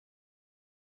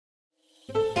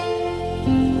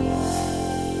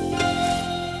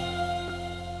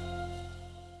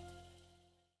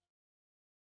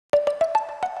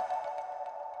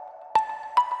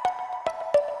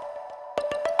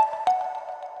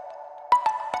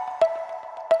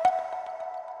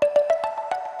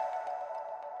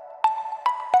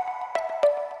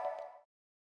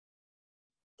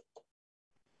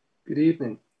Good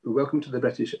evening, and welcome to the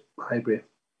British Library.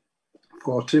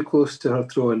 For Too Close to Her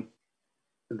Throne,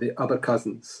 The Other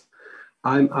Cousins.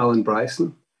 I'm Alan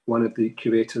Bryson, one of the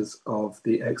curators of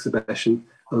the exhibition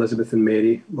Elizabeth and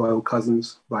Mary, Royal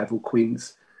Cousins, Rival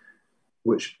Queens,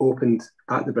 which opened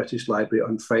at the British Library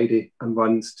on Friday and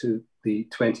runs to the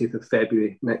 20th of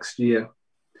February next year.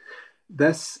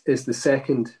 This is the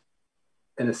second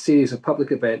in a series of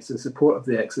public events in support of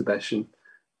the exhibition.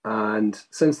 And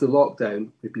since the lockdown,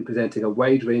 we've been presenting a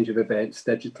wide range of events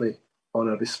digitally on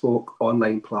our bespoke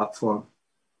online platform.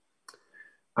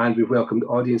 And we've welcomed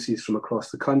audiences from across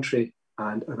the country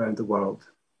and around the world.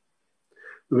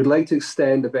 We would like to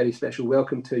extend a very special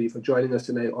welcome to you for joining us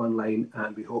tonight online,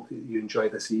 and we hope that you enjoy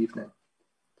this evening.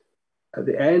 At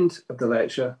the end of the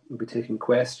lecture, we'll be taking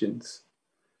questions.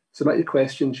 Submit your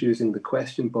questions using the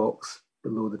question box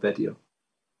below the video.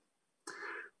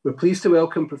 We're pleased to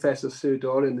welcome Professor Sue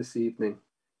Doran this evening.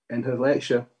 In her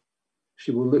lecture,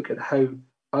 she will look at how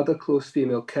other close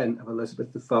female kin of Elizabeth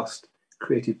I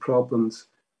created problems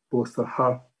both for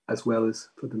her as well as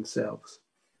for themselves.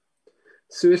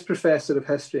 Sue is Professor of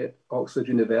History at Oxford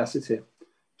University.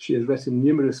 She has written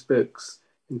numerous books,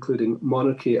 including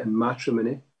Monarchy and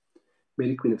Matrimony,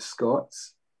 Mary Queen of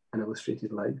Scots, An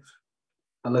Illustrated Life,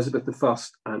 Elizabeth I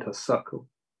and Her Circle.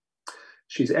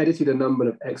 She's edited a number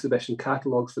of exhibition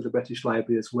catalogues for the British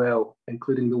Library as well,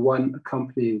 including the one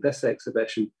accompanying this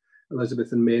exhibition,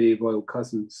 Elizabeth and Mary, Royal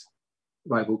Cousins,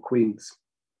 Rival Queens.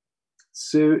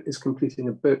 Sue is completing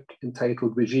a book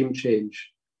entitled Regime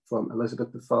Change, from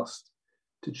Elizabeth I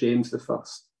to James I.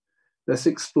 This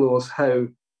explores how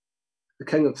the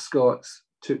King of Scots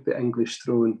took the English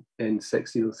throne in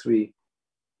 1603.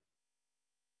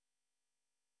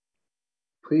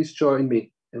 Please join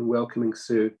me in welcoming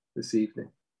Sue this evening.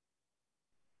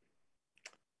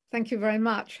 Thank you very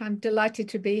much. I'm delighted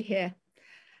to be here.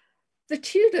 The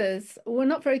Tudors were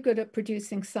not very good at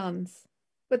producing sons,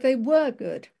 but they were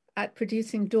good at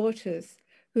producing daughters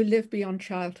who lived beyond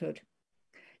childhood.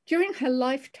 During her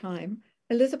lifetime,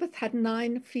 Elizabeth had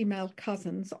 9 female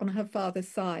cousins on her father's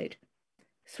side.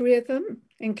 3 of them,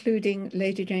 including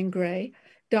Lady Jane Grey,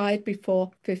 died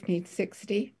before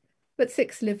 1560, but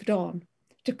 6 lived on,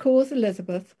 to cause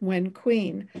Elizabeth, when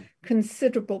Queen,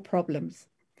 considerable problems.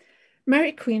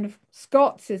 Mary Queen of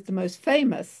Scots is the most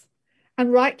famous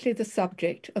and rightly the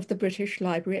subject of the British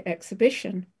Library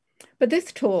exhibition. But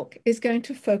this talk is going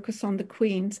to focus on the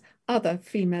Queen's other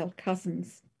female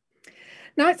cousins.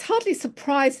 Now, it's hardly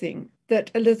surprising that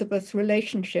Elizabeth's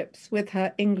relationships with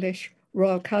her English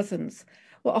royal cousins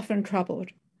were often troubled.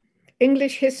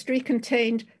 English history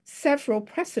contained several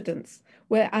precedents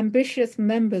where ambitious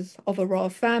members of a royal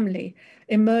family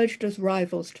emerged as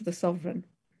rivals to the sovereign.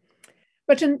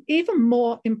 But an even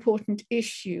more important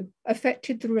issue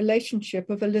affected the relationship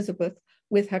of Elizabeth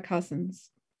with her cousins,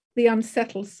 the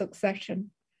unsettled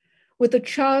succession. With the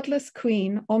childless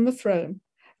queen on the throne,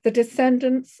 the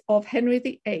descendants of Henry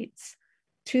VIII's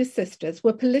 2 sisters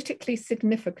were politically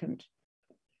significant,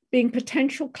 being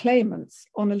potential claimants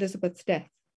on Elizabeth's death,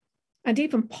 and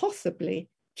even possibly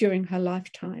during her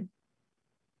lifetime.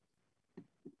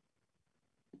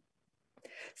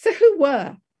 So who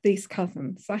were these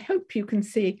cousins? I hope you can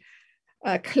see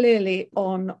clearly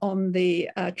on the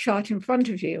chart in front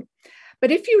of you.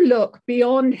 But if you look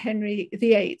beyond Henry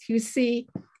VIII, you see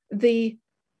the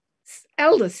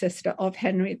elder sister of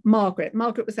Henry, Margaret.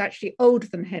 Margaret was actually older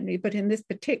than Henry, but in this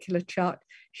particular chart,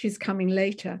 she's coming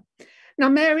later. Now,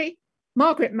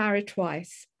 Margaret married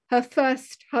twice. Her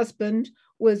first husband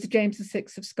was James VI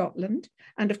of Scotland,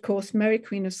 and of course, Mary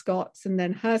Queen of Scots, and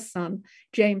then her son,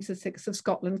 James VI of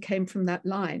Scotland, came from that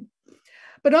line.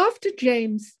 But after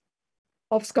James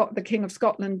of the King of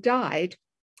Scotland died,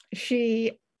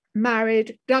 she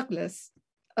married Douglas,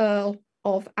 Earl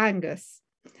of Angus.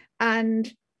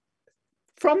 And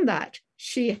from that,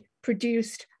 she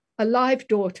produced a live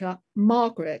daughter,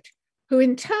 Margaret, who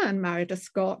in turn married a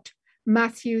Scot,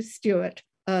 Matthew Stuart,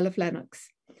 Earl of Lennox.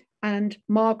 And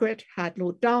Margaret had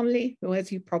Lord Darnley, who,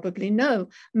 as you probably know,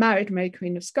 married Mary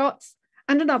Queen of Scots,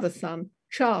 and another son,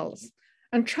 Charles.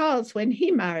 And Charles, when he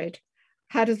married,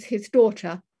 had as his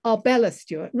daughter Arbella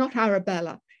Stuart, not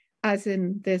Arabella, as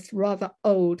in this rather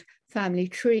old family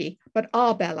tree, but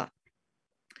Arbella.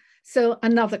 So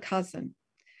another cousin.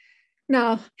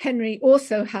 Now, Henry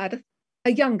also had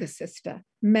a younger sister,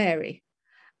 Mary,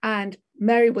 and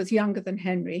Mary was younger than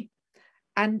Henry,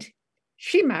 and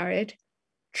she married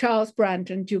Charles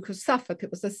Brandon, Duke of Suffolk. It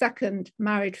was the second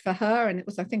marriage for her, and it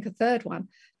was, I think, a third one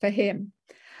for him.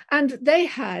 And they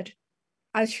had,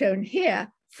 as shown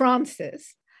here,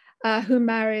 Frances, who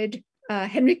married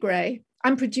Henry Grey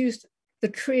and produced the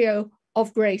trio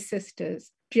of Grey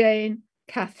sisters, Jane,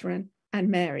 Katherine, and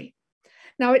Mary.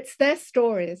 Now, it's their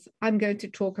stories I'm going to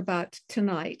talk about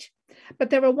tonight, but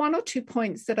there are one or two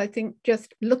points that I think,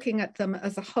 just looking at them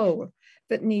as a whole,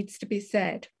 that needs to be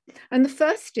said. And the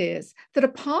first is that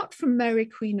apart from Mary,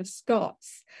 Queen of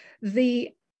Scots, the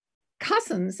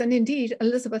cousins, and indeed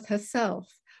Elizabeth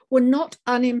herself, were not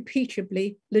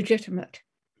unimpeachably legitimate.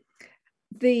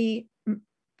 The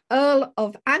Earl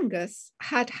of Angus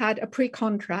had had a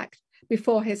pre-contract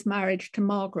before his marriage to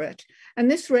Margaret,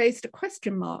 and this raised a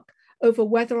question mark over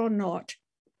whether or not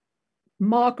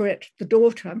Margaret, the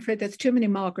daughter, I'm afraid there's too many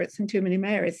Margarets and too many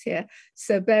Marys here,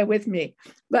 so bear with me,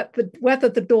 but whether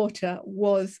the daughter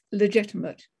was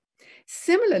legitimate.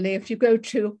 Similarly, if you go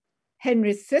to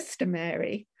Henry's sister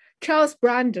Mary, Charles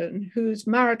Brandon, whose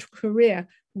marital career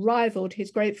rivaled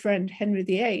his great friend Henry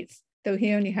VIII, though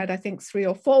he only had, I think, 3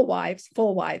 or 4 wives,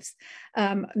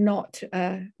 not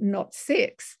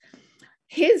 6.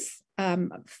 His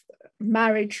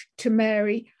marriage to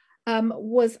Mary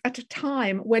was at a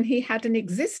time when he had an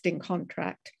existing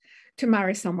contract to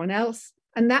marry someone else,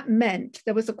 and that meant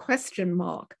there was a question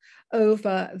mark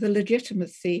over the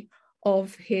legitimacy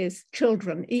of his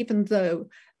children, even though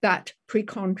that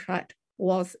pre-contract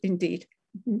was indeed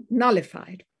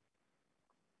nullified.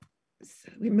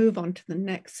 So we move on to the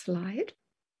next slide.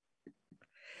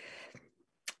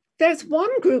 There's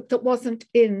one group that wasn't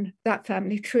in that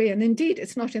family tree, and indeed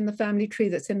it's not in the family tree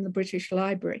that's in the British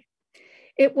Library.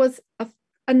 It was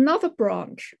another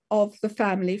branch of the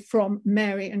family from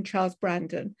Mary and Charles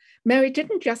Brandon. Mary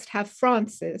didn't just have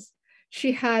Frances,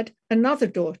 she had another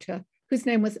daughter whose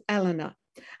name was Eleanor.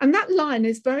 And that line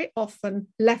is very often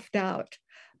left out.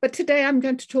 But today I'm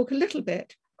going to talk a little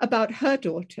bit about her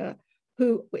daughter,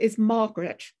 who is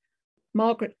Margaret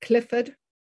Clifford,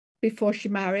 before she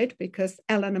married, because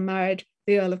Eleanor married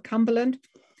the Earl of Cumberland,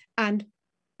 and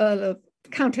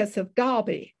Countess of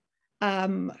Derby,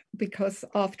 because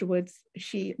afterwards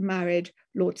she married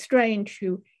Lord Strange,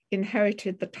 who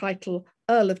inherited the title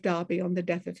Earl of Derby on the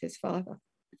death of his father.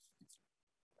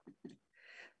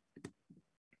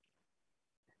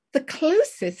 The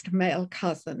closest male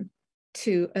cousin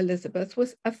to Elizabeth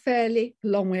was a fairly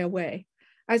long way away.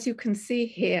 As you can see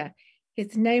here,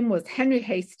 his name was Henry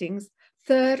Hastings,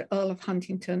 3rd Earl of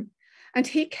Huntingdon, and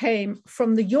he came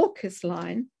from the Yorkist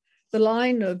line, the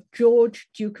line of George,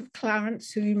 Duke of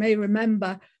Clarence, who you may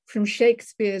remember from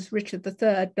Shakespeare's Richard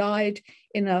III, died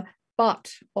in a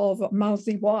butt of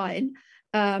mousy wine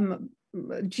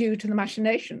due to the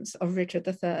machinations of Richard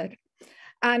III.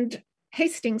 And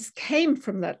Hastings came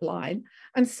from that line,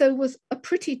 and so was a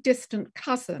pretty distant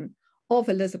cousin of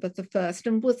Elizabeth I,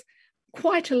 and was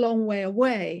quite a long way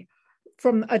away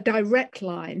from a direct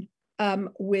line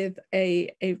with a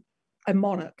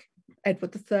monarch.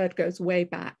 Edward III goes way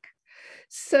back.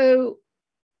 So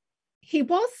he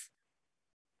was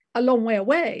a long way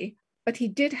away, but he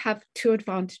did have 2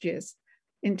 advantages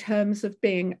in terms of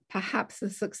being perhaps the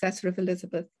successor of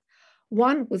Elizabeth.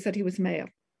 One was that he was male.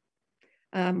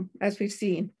 As we've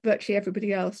seen, virtually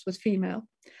everybody else was female.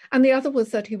 And the other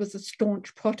was that he was a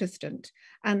staunch Protestant.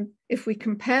 And if we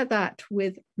compare that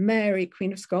with Mary,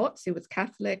 Queen of Scots, who was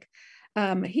Catholic,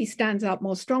 he stands out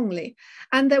more strongly.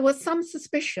 And there was some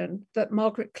suspicion that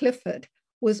Margaret Clifford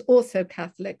was also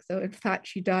Catholic, though in fact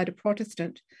she died a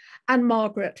Protestant. And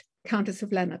Margaret, Countess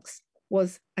of Lennox,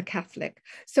 was a Catholic.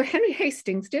 So Henry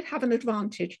Hastings did have an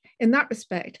advantage in that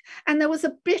respect. And there was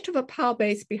a bit of a power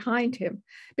base behind him,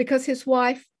 because his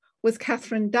wife was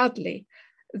Catherine Dudley,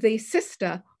 the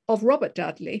sister of Robert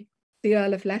Dudley, the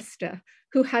Earl of Leicester,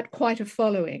 who had quite a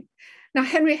following. Now,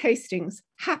 Henry Hastings,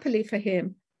 happily for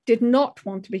him, did not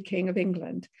want to be King of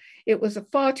England. It was a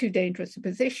far too dangerous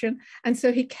position, and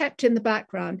so he kept in the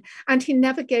background, and he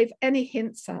never gave any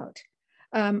hints out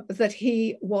that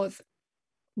he was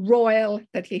royal,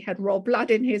 that he had royal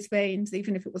blood in his veins,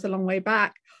 even if it was a long way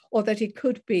back, or that he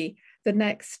could be the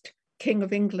next King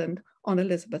of England on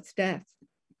Elizabeth's death.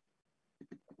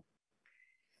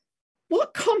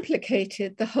 What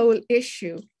complicated the whole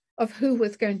issue of who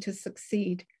was going to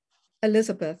succeed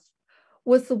Elizabeth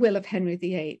was the will of Henry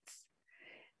VIII.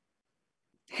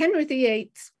 Henry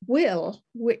VIII's will,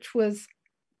 which was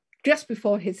just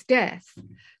before his death,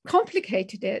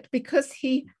 complicated it because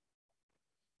he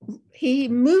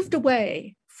moved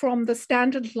away from the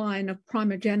standard line of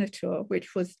primogeniture,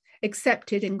 which was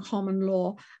accepted in common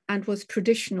law and was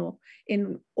traditional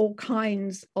in all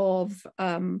kinds of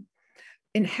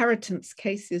inheritance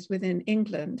cases within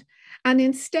England. And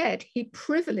instead, he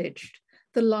privileged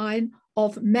the line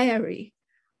of Mary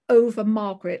over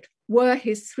Margaret, were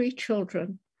his 3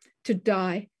 children to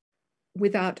die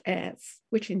without heirs,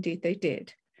 which indeed they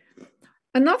did.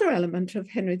 Another element of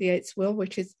Henry VIII's will,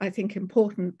 which is, I think,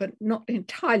 important, but not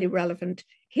entirely relevant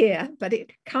here, but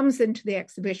it comes into the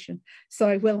exhibition, so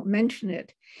I will mention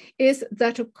it, is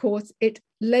that, of course, it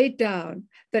laid down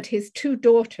that his two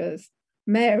daughters,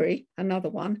 Mary, another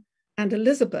one, and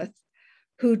Elizabeth,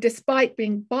 who, despite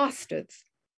being bastards,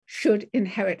 should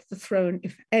inherit the throne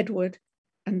if Edward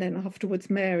and then afterwards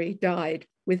Mary died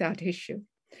without issue.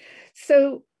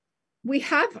 So we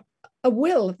have a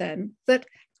will then that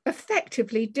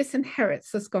effectively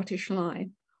disinherits the Scottish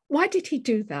line. Why did he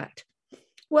do that?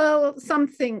 Well, some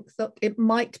think that it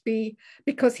might be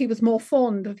because he was more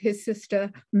fond of his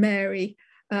sister Mary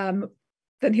than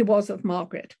he was of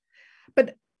Margaret.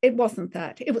 But it wasn't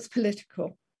that. It was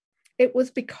political. It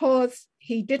was because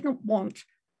he didn't want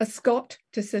a Scot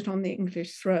to sit on the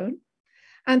English throne.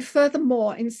 And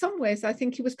furthermore, in some ways, I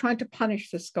think he was trying to punish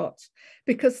the Scots,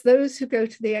 because those who go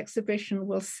to the exhibition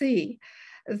will see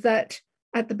that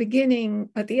at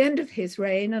the end of his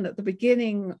reign and at the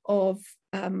beginning of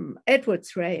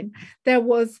Edward's reign, there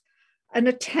was an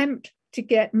attempt to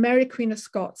get Mary, Queen of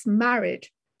Scots, married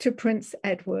to Prince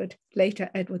Edward,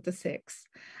 later Edward VI.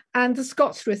 And the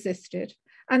Scots resisted.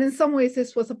 And in some ways,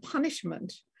 this was a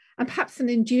punishment and perhaps an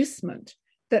inducement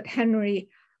that Henry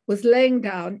was laying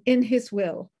down in his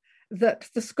will, that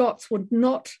the Scots would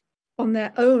not, on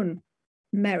their own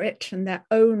merit and their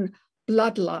own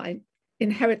bloodline,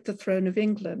 inherit the throne of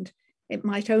England. It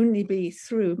might only be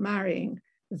through marrying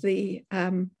the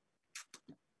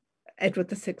Edward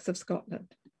VI of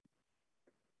Scotland.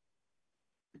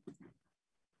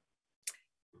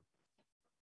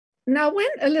 Now, when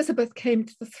Elizabeth came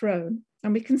to the throne,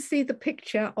 and we can see the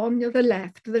picture on the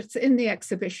left that's in the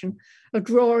exhibition, a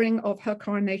drawing of her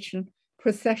coronation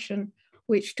procession,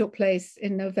 which took place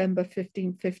in November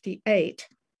 1558.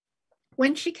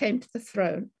 When she came to the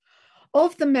throne,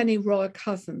 of the many royal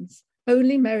cousins,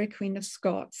 only Mary, Queen of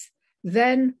Scots,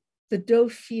 then the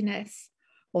Dauphiness,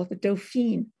 or the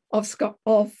Dauphine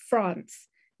of France,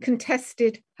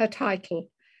 contested her title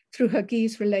through her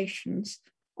Guise relations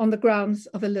on the grounds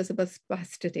of Elizabeth's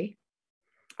bastardy.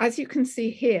 As you can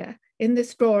see here in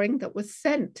this drawing that was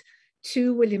sent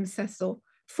to William Cecil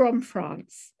from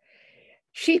France,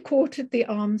 she quartered the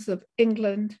arms of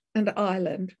England and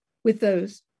Ireland with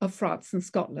those of France and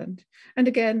Scotland. And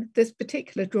again, this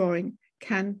particular drawing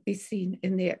can be seen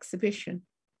in the exhibition.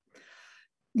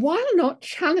 While not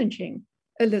challenging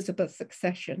Elizabeth's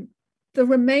succession, the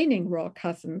remaining royal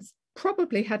cousins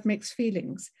probably had mixed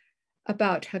feelings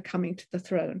about her coming to the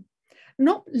throne,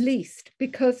 not least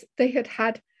because they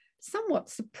had somewhat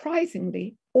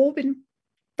surprisingly all been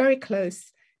very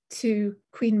close to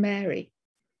Queen Mary.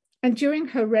 And during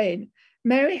her reign,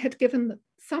 Mary had given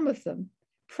some of them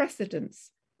precedence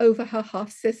over her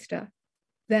half-sister,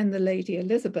 then the Lady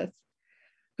Elizabeth,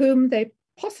 whom they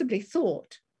possibly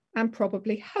thought and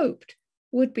probably hoped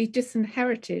would be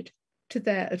disinherited to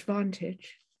their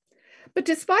advantage. But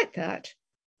despite that,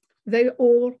 they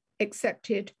all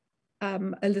accepted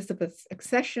Elizabeth's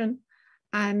accession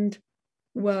and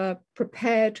were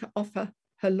prepared to offer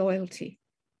her loyalty.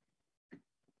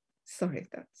 Sorry,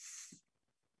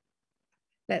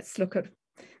 let's look at.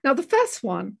 Now, the first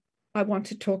one I want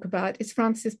to talk about is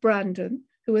Francis Brandon,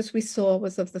 who, as we saw,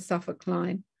 was of the Suffolk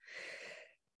line.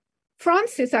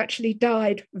 Francis actually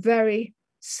died very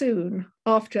soon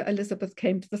after Elizabeth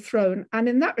came to the throne, and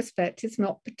in that respect, is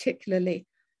not particularly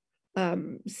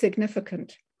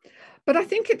significant. But I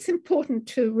think it's important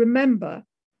to remember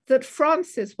that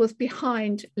Francis was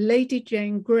behind Lady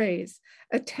Jane Grey's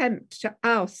attempt to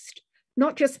oust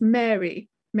not just Mary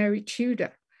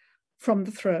Tudor from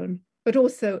the throne, but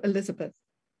also Elizabeth.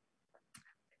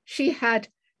 She had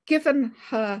given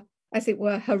her, as it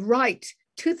were, her right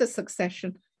to the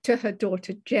succession to her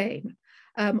daughter Jane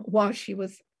while she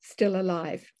was still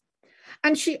alive.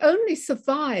 And she only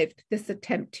survived this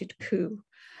attempted coup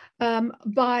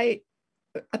by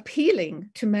appealing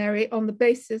to Mary on the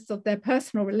basis of their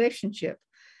personal relationship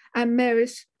and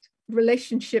Mary's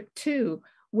relationship too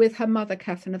with her mother,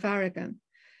 Catherine of Aragon.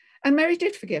 And Mary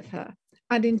did forgive her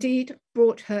and indeed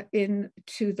brought her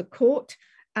into the court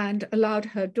and allowed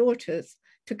her daughters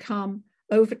to come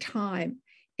over time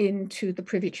into the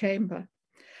Privy Chamber.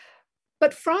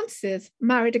 But Frances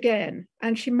married again,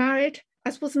 and she married,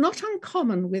 as was not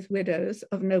uncommon with widows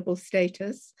of noble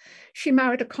status, she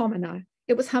married a commoner.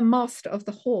 It was her master of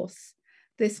the horse.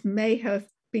 This may have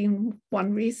been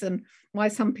one reason why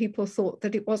some people thought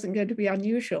that it wasn't going to be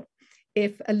unusual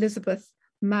if Elizabeth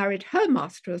married her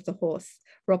master of the horse,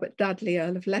 Robert Dudley,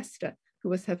 Earl of Leicester, who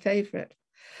was her favourite.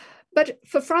 But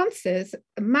for Frances,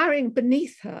 marrying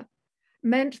beneath her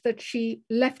meant that she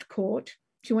left court.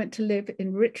 She went to live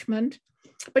in Richmond,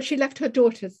 but she left her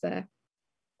daughters there.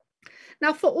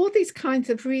 Now, for all these kinds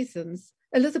of reasons,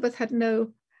 Elizabeth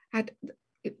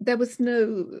there was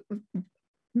no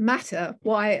matter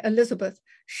why Elizabeth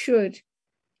should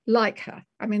like her.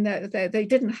 I mean, they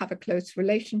didn't have a close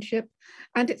relationship,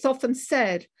 and it's often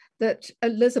said that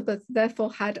Elizabeth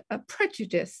therefore had a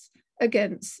prejudice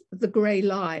against the Grey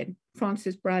Line,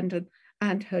 Frances Brandon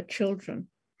and her children.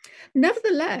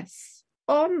 Nevertheless,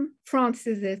 on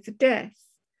Frances's death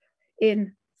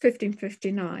in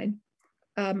 1559,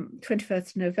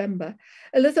 21st November,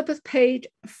 Elizabeth paid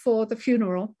for the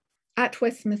funeral at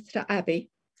Westminster Abbey,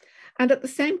 and at the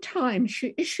same time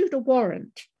she issued a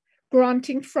warrant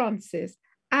granting Frances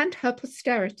and her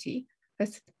posterity,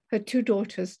 her two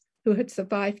daughters who had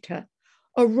survived her,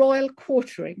 a royal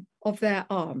quartering of their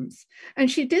arms. And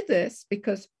she did this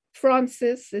because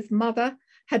Frances's mother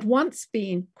had once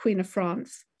been Queen of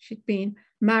France. She'd been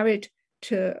married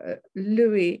to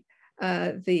Louis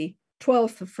the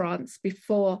 12th of France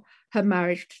before her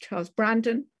marriage to Charles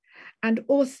Brandon, and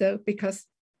also because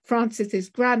Frances's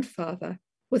grandfather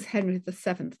was Henry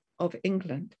VII of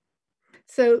England.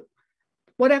 So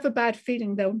whatever bad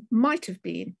feeling there might have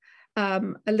been,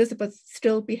 Elizabeth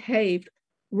still behaved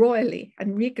royally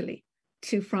and regally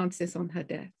to Frances on her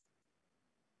death.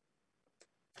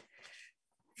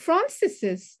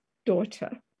 Frances's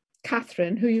daughter,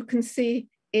 Katherine, who you can see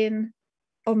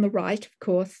on the right, of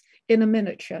course, in a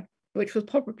miniature, which was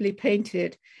probably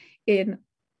painted in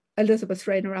Elizabeth's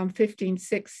reign around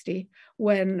 1560,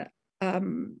 when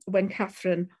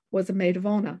Katherine was a maid of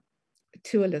honor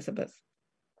to Elizabeth.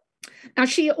 Now,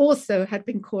 she also had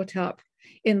been caught up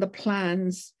in the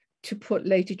plans to put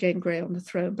Lady Jane Grey on the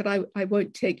throne, but I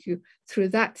won't take you through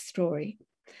that story.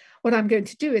 What I'm going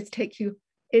to do is take you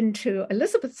into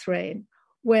Elizabeth's reign,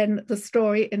 when the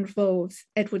story involves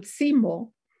Edward Seymour,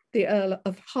 the Earl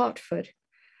of Hertford,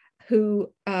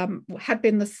 who had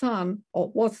been the son, or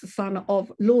was the son,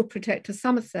 of Lord Protector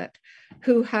Somerset,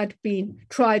 who had been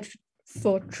tried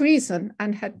for treason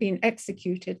and had been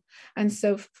executed. And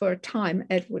so for a time,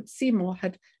 Edward Seymour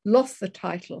had lost the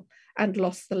title and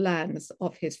lost the lands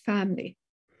of his family.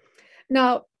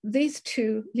 Now, these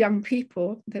two young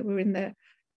people, they were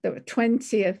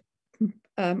 20,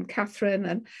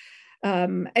 Katherine,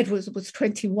 and Edward was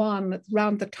 21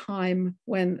 around the time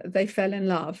when they fell in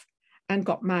love and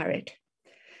got married.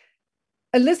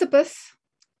 Elizabeth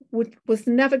was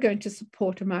never going to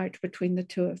support a marriage between the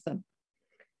two of them.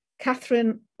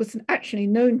 Katherine was actually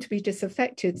known to be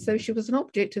disaffected, so she was an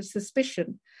object of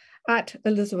suspicion at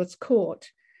Elizabeth's court.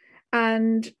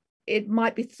 And it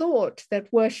might be thought that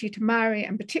were she to marry,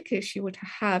 and particularly if she were to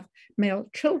have male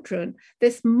children,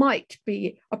 this might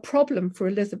be a problem for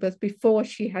Elizabeth before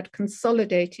she had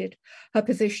consolidated her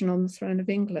position on the throne of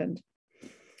England.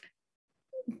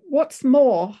 What's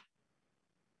more,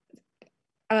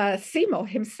 Seymour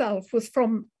himself was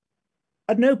from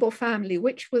a noble family,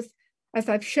 which was, as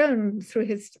I've shown through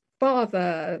his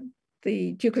father,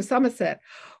 the Duke of Somerset,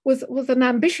 was an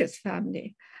ambitious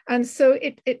family. And so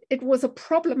it was a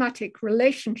problematic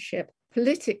relationship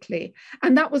politically,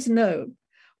 and that was known.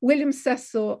 William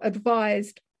Cecil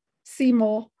advised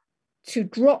Seymour to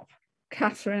drop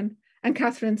Katherine, and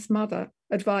Katherine's mother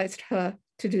advised her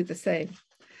to do the same.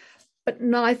 But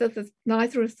neither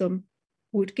of them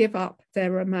would give up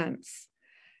their romance.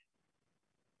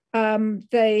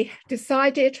 They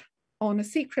decided on a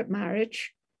secret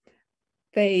marriage.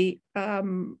 They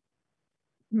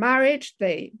married,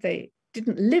 they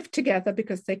didn't live together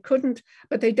because they couldn't,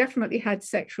 but they definitely had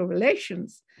sexual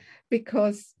relations,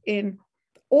 because in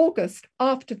August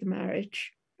after the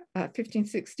marriage,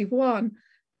 1561,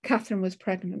 Katherine was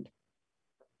pregnant.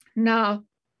 Now,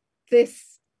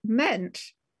 this meant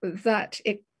that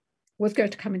it was going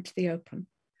to come into the open.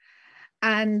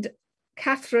 And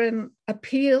Katherine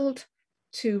appealed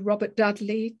to Robert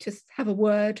Dudley to have a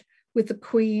word with the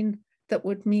Queen that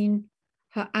would mean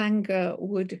her anger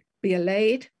would be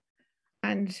allayed.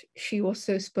 And she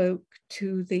also spoke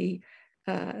to the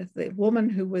woman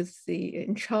who was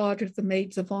in charge of the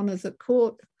maids of honors at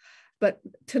court, but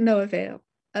to no avail.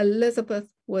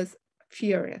 Elizabeth was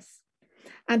furious.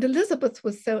 And Elizabeth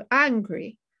was so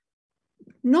angry,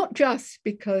 not just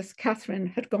because Katherine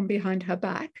had gone behind her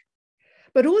back,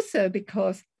 but also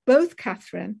because both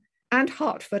Katherine and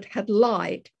Hertford had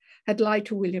lied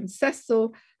to William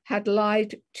Cecil, had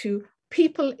lied to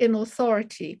people in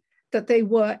authority that they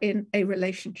were in a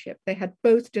relationship. They had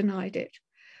both denied it.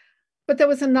 But there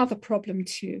was another problem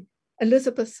too.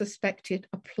 Elizabeth suspected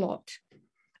a plot.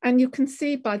 And you can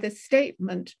see by this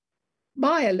statement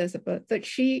by Elizabeth that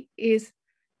she is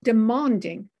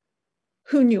demanding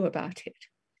who knew about it.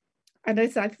 and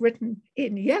as I've written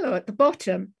in yellow at the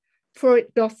bottom, for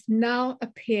it doth now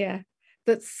appear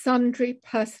that sundry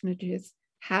personages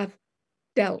have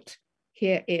dealt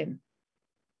herein.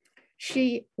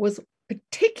 She was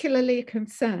particularly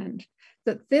concerned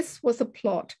that this was a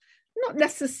plot, not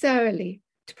necessarily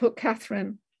to put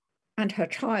Catherine and her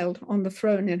child on the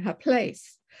throne in her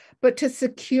place, but to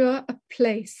secure a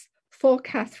place for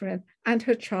Catherine and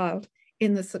her child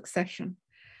in the succession.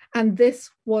 And this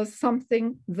was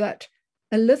something that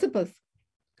Elizabeth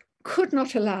could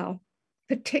not allow,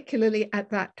 particularly at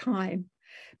that time,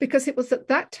 because it was at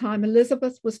that time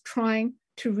Elizabeth was trying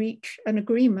to reach an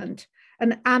agreement,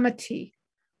 an amity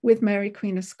with Mary,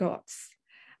 Queen of Scots.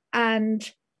 And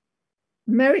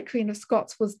Mary, Queen of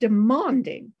Scots was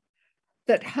demanding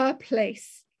that her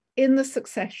place in the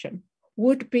succession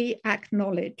would be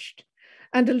acknowledged.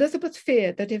 And Elizabeth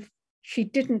feared that if she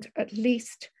didn't at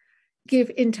least give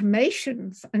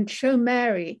intimations and show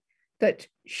Mary that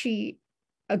she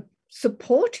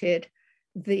supported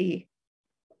the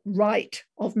right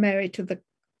of Mary to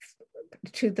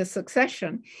the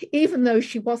succession, even though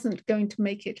she wasn't going to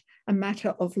make it a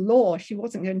matter of law, she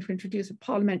wasn't going to introduce a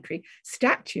parliamentary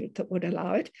statute that would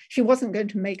allow it, she wasn't going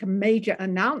to make a major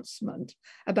announcement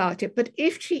about it, but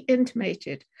if she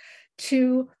intimated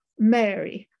to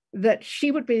Mary that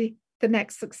she would be the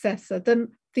next successor, then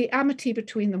the amity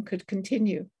between them could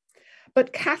continue.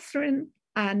 But Catherine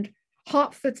and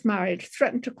Hertford's marriage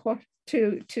threatened to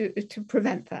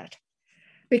prevent that,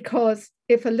 because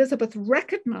if Elizabeth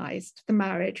recognized the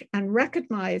marriage and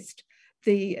recognized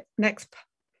the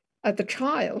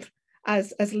child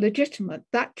as legitimate,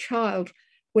 that child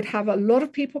would have a lot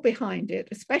of people behind it,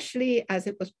 especially as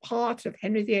it was part of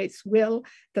Henry VIII's will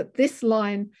that this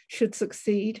line should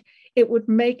succeed. It would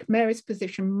make Mary's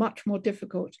position much more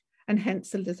difficult, and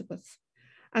hence Elizabeth's.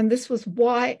 And this was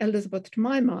why Elizabeth, to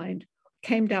my mind,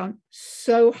 came down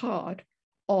so hard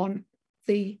on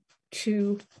the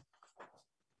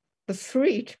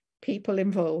three people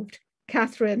involved,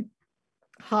 Catherine,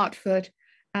 Hertford,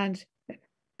 and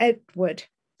Edward,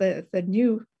 the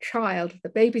new child, the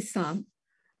baby son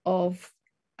of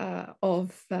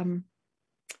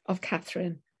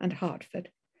Catherine and Hertford.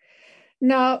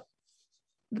 Now,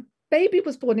 the baby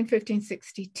was born in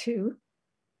 1562,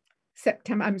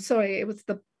 September. I'm sorry, it was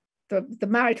the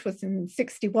marriage was in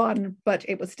 61, but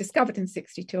it was discovered in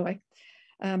 62. I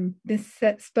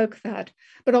misspoke that.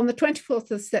 But on the 24th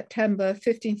of September,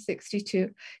 1562,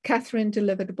 Catherine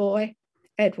delivered a boy,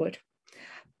 Edward.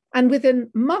 And within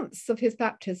months of his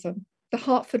baptism, the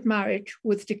Hertford marriage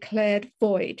was declared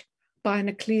void by an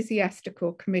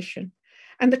ecclesiastical commission,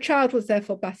 and the child was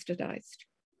therefore bastardized.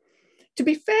 To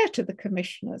be fair to the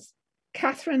commissioners,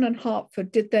 Catherine and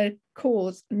Hertford did their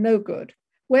cause no good.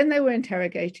 When they were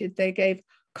interrogated, they gave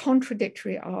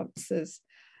contradictory answers.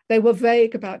 They were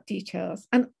vague about details,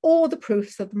 and all the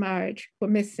proofs of the marriage were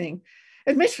missing.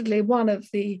 Admittedly, one of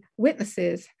the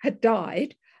witnesses had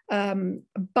died,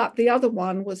 but the other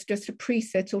one was just a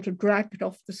priest that sort of dragged it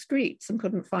off the streets and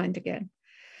couldn't find again.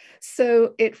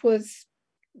 So it was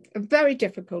very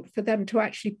difficult for them to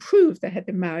actually prove they had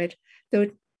been married, though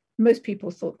most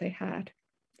people thought they had.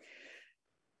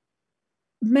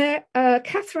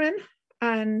 Catherine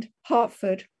and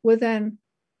Hertford were then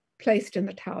placed in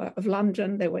the Tower of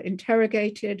London. They were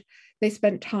interrogated. They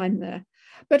spent time there.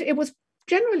 But it was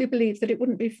generally believed that it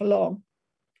wouldn't be for long.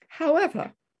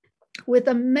 However, with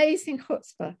amazing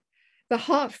chutzpah, the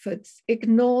Hertfords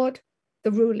ignored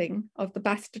the ruling of the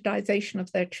bastardization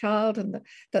of their child and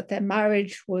that their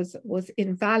marriage was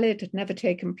invalid, had never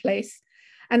taken place.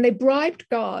 And they bribed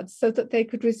guards so that they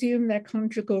could resume their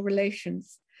conjugal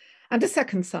relations. And a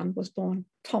second son was born,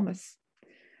 Thomas.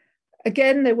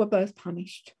 Again, they were both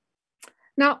punished.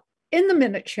 Now, in the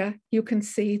miniature, you can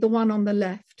see the one on the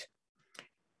left.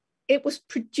 It was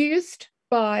produced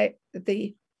by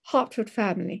the Hertford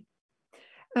family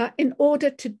in order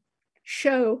to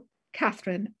show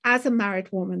Catherine as a married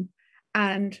woman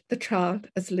and the child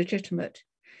as legitimate.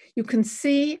 You can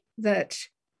see that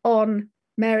on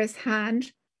Mary's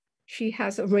hand, she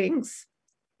has rings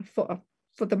for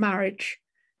the marriage,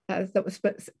 that was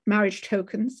marriage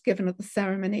tokens given at the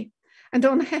ceremony. And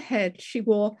on her head, she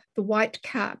wore the white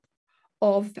cap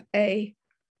of a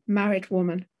married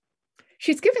woman.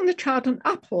 She's giving the child an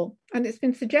apple, and it's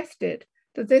been suggested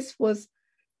that this was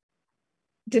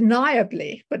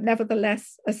deniably, but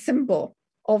nevertheless, a symbol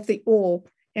of the orb,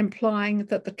 implying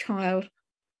that the child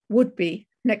would be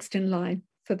next in line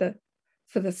for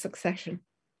the succession.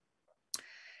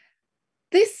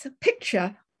 This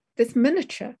picture, this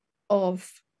miniature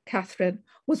of Catherine,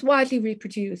 was widely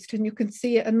reproduced, and you can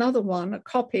see another one, a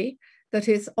copy that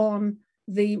is on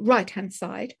the right-hand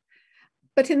side.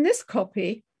 But in this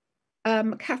copy,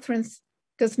 Catherine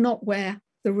does not wear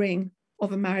the ring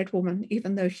of a married woman,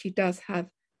 even though she does have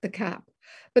the cap.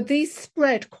 But these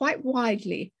spread quite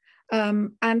widely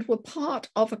and were part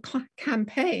of a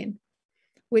campaign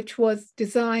which was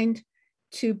designed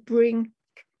to bring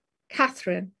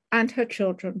Catherine and her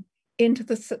children into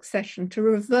the succession, to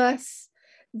reverse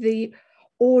the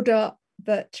order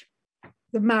that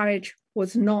the marriage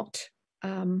was not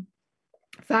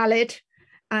valid,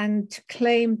 and to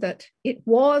claim that it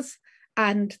was,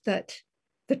 and that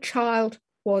the child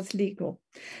was legal.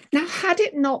 Now, had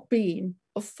it not been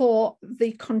for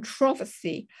the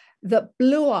controversy that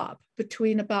blew up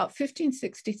between about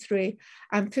 1563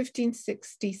 and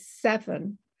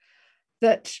 1567,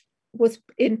 that was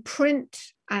in print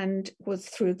and was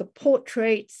through the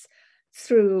portraits,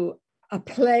 through a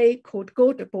play called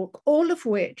Godebook, all of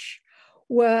which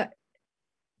were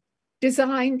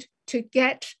designed to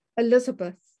get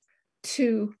Elizabeth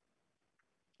to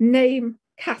name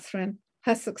Catherine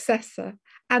her successor,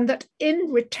 and that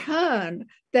in return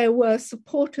there were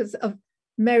supporters of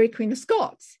Mary, Queen of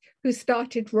Scots, who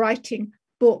started writing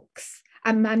books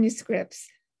and manuscripts.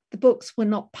 The books were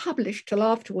not published till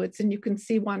afterwards, and you can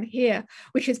see one here,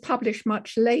 which is published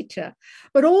much later.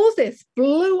 But all this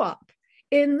blew up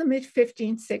in the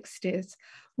mid-1560s,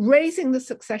 raising the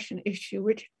succession issue,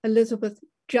 which Elizabeth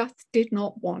just did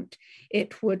not want.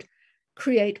 It would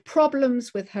create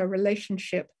problems with her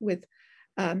relationship with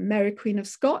Mary, Queen of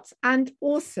Scots, and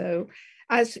also,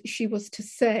 as she was to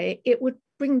say, it would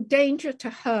bring danger to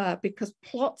her because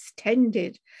plots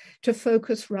tended to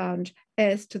focus round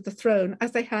heirs to the throne,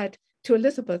 as they had to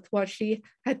Elizabeth while she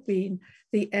had been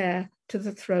the heir to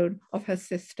the throne of her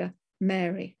sister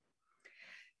Mary.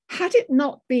 Had it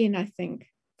not been, I think,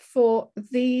 for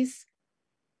the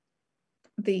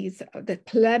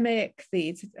polemic,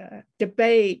 these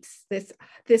debates,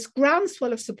 this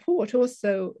groundswell of support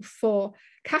also for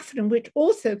Catherine, which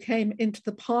also came into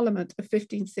the Parliament of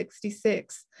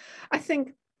 1566, I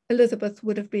think Elizabeth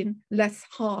would have been less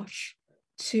harsh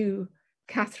to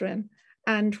Catherine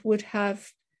and would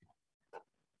have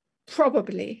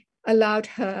probably allowed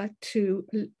her to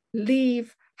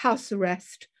leave house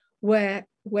arrest where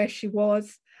she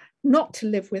was, not to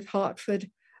live with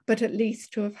Hertford, but at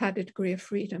least to have had a degree of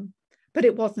freedom. But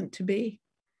it wasn't to be.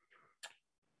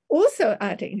 Also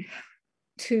adding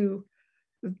to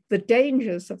the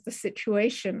dangers of the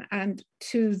situation and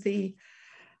to the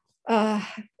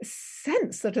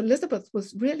sense that Elizabeth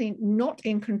was really not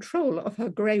in control of her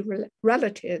Grey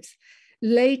relatives,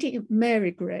 Lady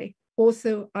Mary Grey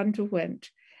also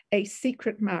underwent a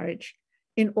secret marriage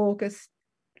in August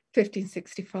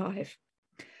 1565.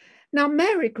 Now,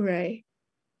 Mary Grey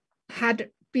had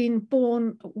been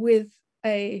born with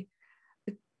a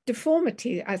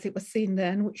deformity, as it was seen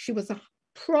then, which she was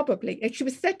she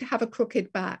was said to have a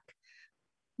crooked back.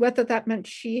 Whether that meant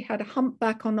she had a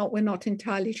humpback or not, we're not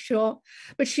entirely sure,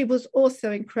 but she was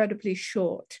also incredibly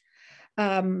short.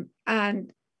 And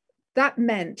that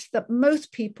meant that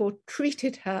most people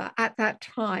treated her at that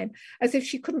time as if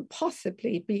she couldn't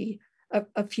possibly be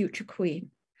a future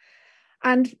queen.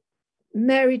 And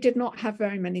Mary did not have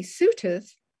very many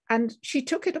suitors, and she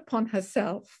took it upon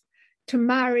herself to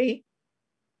marry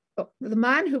the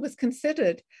man who was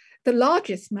considered the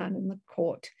largest man in the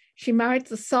court. She married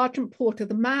the Sergeant Porter,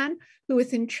 the man who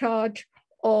was in charge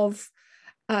of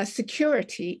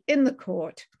security in the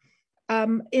court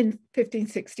in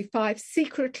 1565.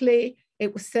 Secretly,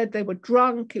 it was said they were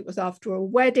drunk. It was after a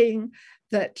wedding,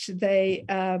 that they,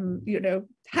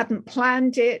 hadn't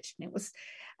planned it. It was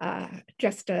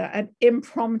just an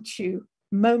impromptu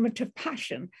moment of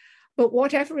passion. But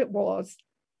whatever it was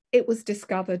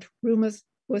discovered. Rumors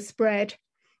were spread,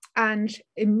 and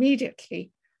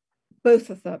immediately both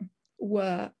of them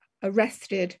were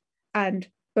arrested and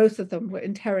both of them were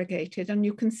interrogated. And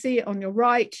you can see on your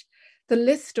right the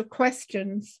list of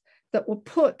questions that were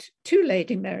put to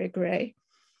Lady Mary Grey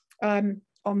on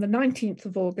the 19th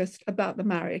of August about the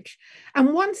marriage.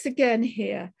 And once again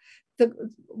here,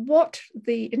 what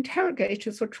the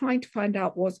interrogators were trying to find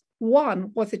out was,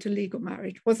 one, was it a legal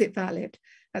marriage? Was it valid?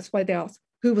 That's why they asked,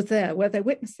 who was there? Were there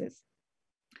witnesses?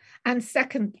 And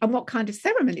second, and what kind of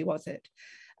ceremony was it?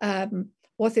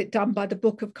 Was it done by the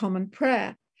Book of Common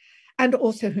Prayer? And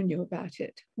also, who knew about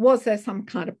it? Was there some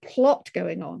kind of plot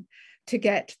going on to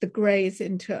get the Greys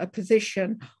into a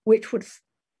position which would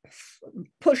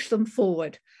push them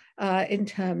forward in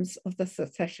terms of the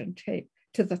succession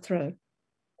to the throne?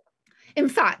 In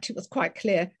fact, it was quite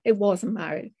clear it was a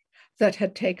marriage that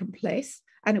had taken place,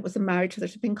 and it was a marriage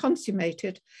that had been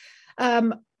consummated.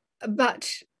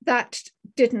 But that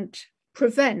didn't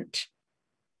prevent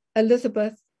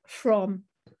Elizabeth from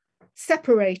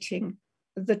separating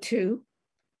the two.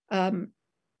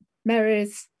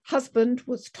 Mary's husband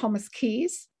was Thomas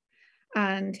Keyes,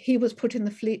 and he was put in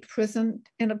the Fleet prison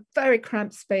in a very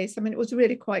cramped space. I mean, it was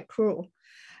really quite cruel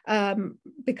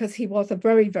because he was a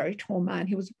very, very tall man.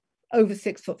 He was over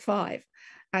 6'5",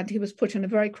 and he was put in a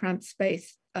very cramped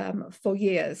space for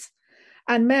years.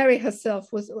 And Mary herself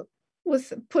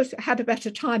had a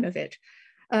better time of it.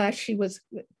 She was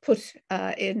put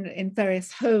in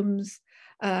various homes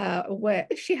where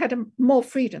she had more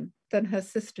freedom than her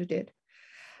sister did.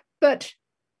 But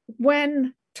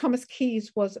when Thomas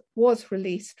Keyes was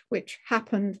released, which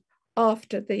happened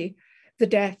after the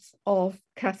death of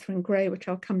Catherine Grey, which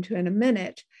I'll come to in a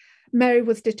minute, Mary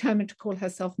was determined to call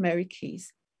herself Mary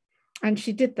Keyes. And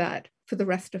she did that for the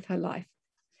rest of her life.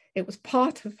 It was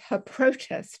part of her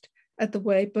protest at the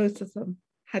way both of them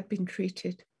had been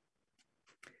treated.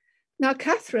 Now,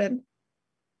 Catherine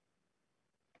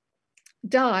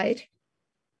died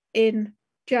in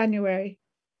January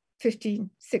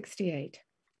 1568.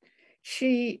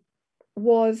 She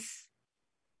was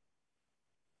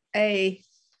in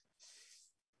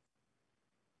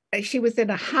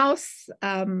a house.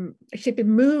 She'd been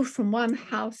moved from one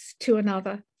house to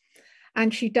another,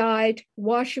 and she died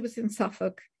while she was in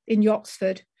Suffolk, in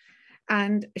Yoxford,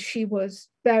 and she was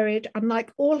buried,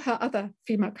 unlike all her other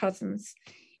female cousins,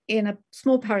 in a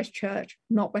small parish church,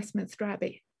 not Westminster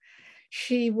Abbey.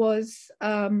 She was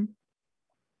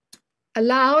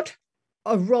allowed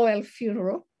a royal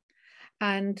funeral,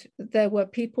 and there were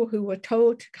people who were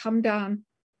told to come down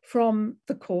from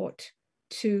the court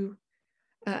to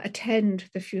attend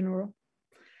the funeral.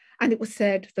 And it was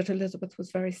said that Elizabeth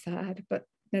was very sad, but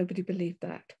nobody believed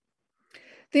that.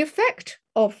 The effect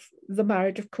of the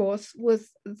marriage, of course,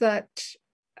 was that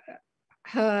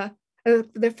the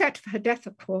effect of her death,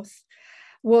 of course,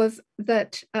 was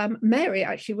that Mary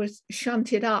actually was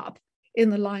shunted up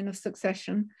in the line of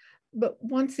succession. But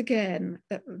once again,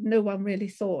 no one really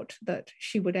thought that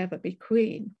she would ever be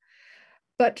queen.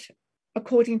 But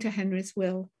according to Henry's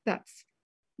will, that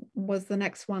was the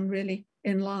next one really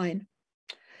in line.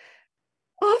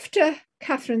 After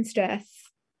Catherine's death,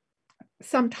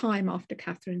 some time after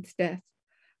Catherine's death,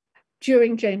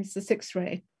 during James VI's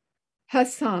reign, her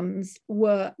sons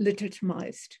were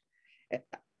legitimised.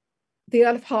 The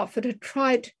Earl of Hertford had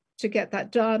tried to get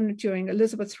that done during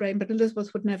Elizabeth's reign, but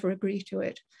Elizabeth would never agree to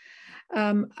it.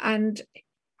 And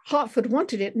Hertford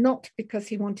wanted it not because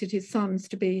he wanted his sons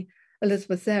to be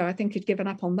Elizabeth's heir. I think he'd given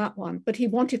up on that one, but he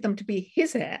wanted them to be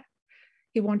his heir.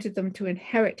 He wanted them to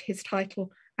inherit his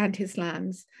title and his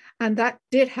lands. And that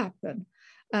did happen.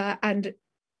 And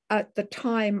at the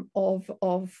time of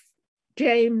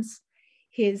James,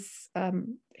 his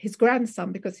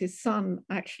grandson, because his son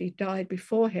actually died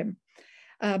before him,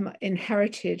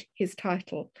 inherited his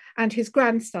title. And his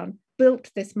grandson built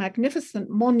this magnificent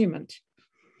monument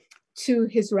to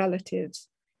his relatives,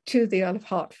 to the Earl of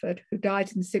Hertford, who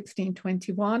died in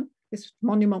 1621. This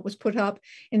monument was put up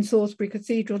in Salisbury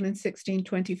Cathedral in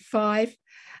 1625.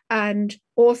 And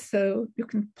also, you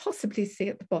can possibly see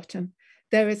at the bottom,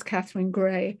 there is Catherine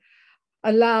Grey,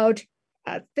 allowed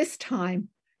at this time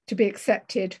to be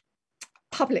accepted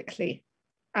publicly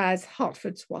as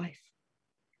Hertford's wife.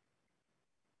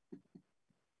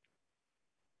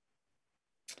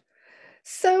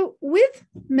 So with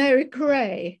Mary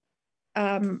Grey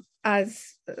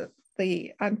as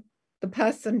the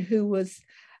person who was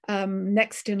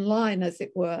next in line, as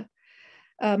it were,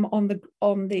 on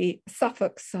the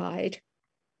Suffolk side,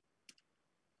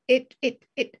 it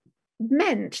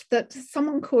meant that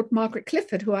someone called Margaret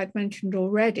Clifford, who I'd mentioned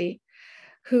already,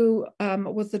 who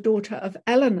was the daughter of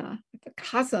Eleanor, the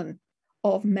cousin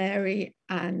of Mary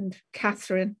and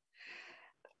Catherine,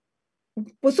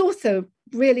 was also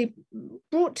really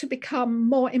brought to become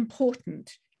more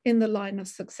important in the line of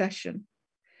succession.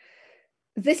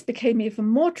 This became even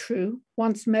more true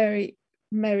once Mary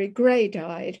Grey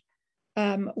died,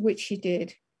 which she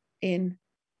did in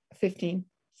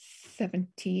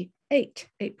 1578,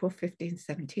 April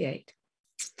 1578.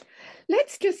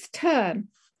 Let's just turn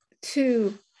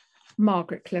to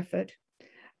Margaret Clifford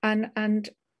and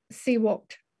see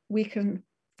what we can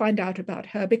find out about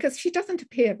her, because she doesn't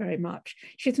appear very much.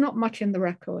 She's not much in the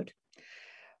record.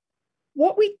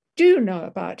 What we do know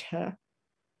about her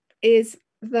is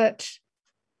that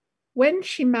when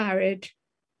she married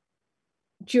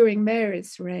during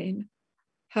Mary's reign,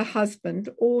 her husband,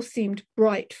 all seemed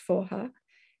bright for her.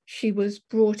 She was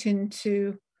brought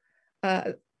into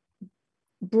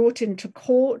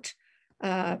court.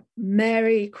 Queen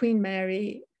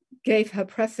Mary gave her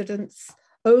precedence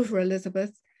over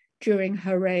Elizabeth during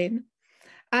her reign.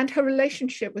 and her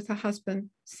relationship with her husband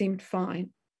seemed fine,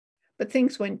 but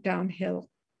things went downhill.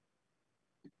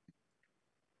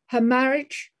 Her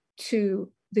marriage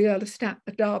to the Earl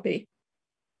of Derby,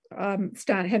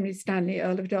 Henry Stanley,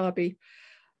 Earl of Derby,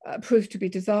 proved to be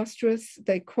disastrous.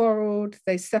 They quarreled,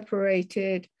 they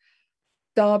separated.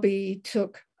 Derby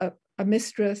took a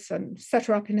mistress and set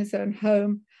her up in his own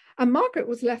home, and Margaret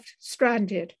was left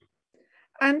stranded.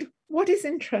 And what is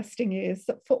interesting is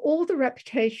that for all the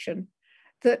reputation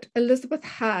that Elizabeth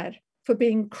had for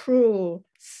being cruel,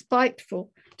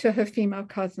 spiteful to her female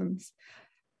cousins,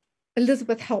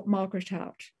 Elizabeth helped Margaret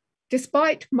out.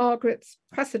 Despite Margaret's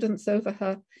precedence over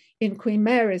her in Queen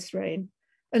Mary's reign,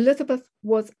 Elizabeth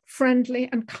was friendly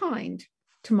and kind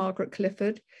to Margaret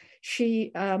Clifford.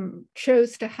 She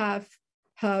chose to have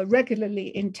her regularly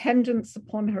in attendance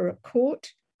upon her at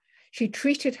court. She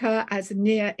treated her as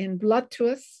near in blood to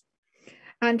us,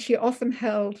 and she often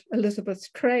held Elizabeth's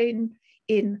train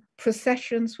in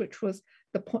processions, which was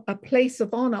a place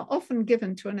of honor often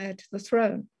given to an heir to the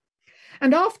throne.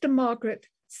 And after Margaret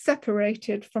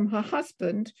separated from her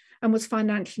husband and was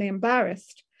financially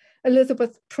embarrassed,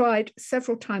 Elizabeth tried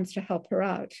several times to help her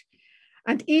out,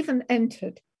 and even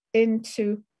entered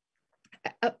into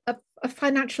a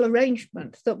financial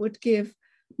arrangement that would give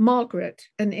Margaret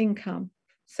an income.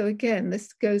 So again,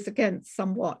 this goes against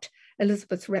somewhat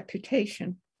Elizabeth's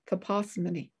reputation for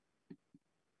parsimony.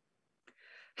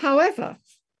 However,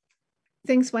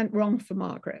 things went wrong for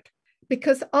Margaret,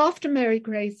 because after Mary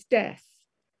Grey's death,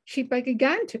 she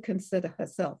began to consider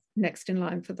herself next in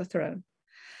line for the throne.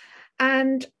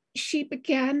 And she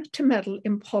began to meddle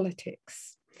in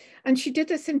politics. And she did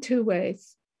this in two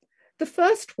ways. The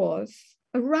first was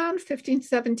around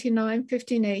 1579,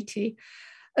 1580,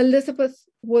 Elizabeth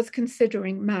was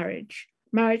considering marriage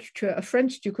to a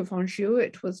French Duke of Anjou.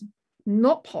 It was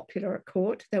not popular at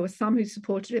court. There were some who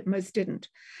supported it, most didn't.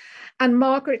 And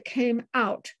Margaret came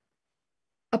out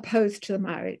opposed to the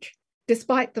marriage,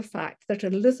 despite the fact that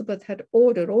Elizabeth had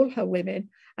ordered all her women,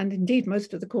 and indeed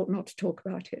most of the court, not to talk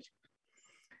about it.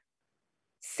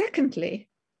 Secondly,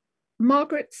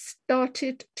 Margaret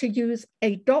started to use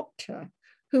a doctor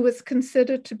who was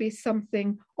considered to be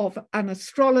something of an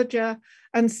astrologer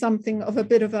and something of a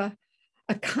bit of a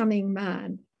cunning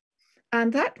man.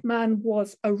 And that man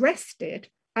was arrested,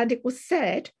 and it was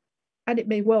said, and it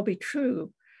may well be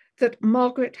true, that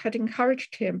Margaret had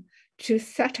encouraged him to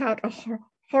set out a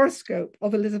horoscope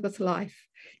of Elizabeth's life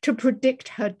to predict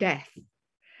her death.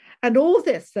 And all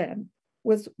this then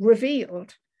was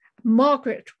revealed.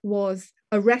 Margaret was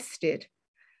arrested.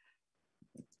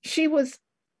 She was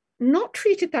not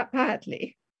treated that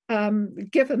badly,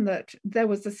 given that there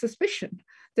was a suspicion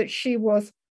that she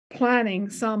was planning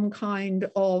some kind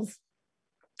of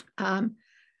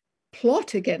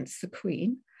plot against the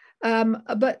Queen.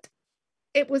 But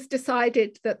it was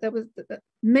decided that there was,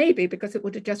 maybe because it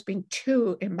would have just been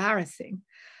too embarrassing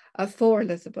for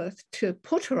Elizabeth to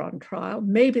put her on trial,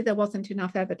 maybe there wasn't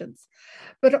enough evidence.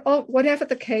 But whatever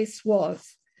the case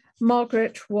was,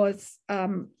 Margaret was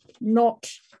not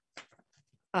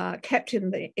kept in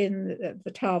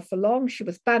the Tower for long. She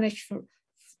was banished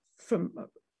from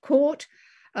court.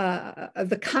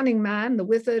 The cunning man, the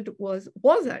wizard, was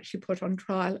actually put on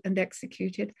trial and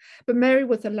executed. But Mary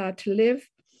was allowed to live,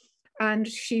 and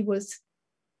she was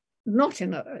not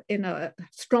in a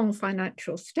strong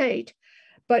financial state,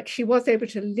 but she was able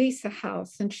to lease a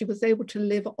house, and she was able to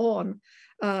live on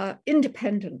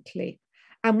independently.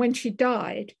 And when she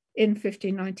died in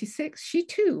 1596, she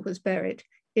too was buried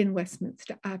in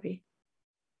Westminster Abbey.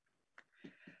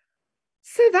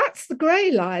 So that's the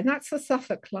Grey line, that's the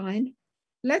Suffolk line.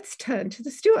 Let's turn to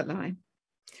the Stuart line.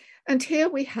 And here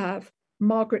we have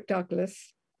Margaret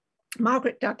Douglas.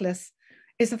 Margaret Douglas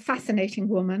is a fascinating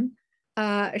woman.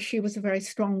 She was a very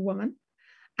strong woman,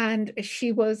 and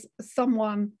she was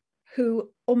someone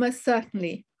who almost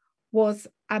certainly was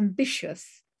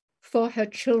ambitious for her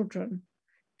children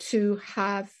to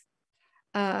have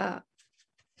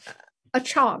a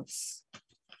chance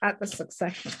at the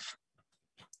succession.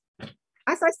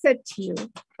 As I said to you,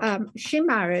 she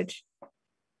married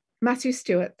Matthew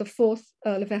Stuart, the fourth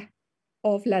Earl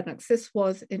of Lennox. This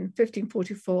was in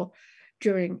 1544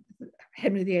 during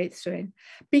Henry VIII's reign.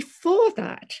 Before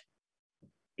that,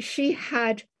 she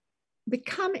had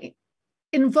become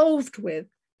involved with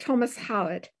Thomas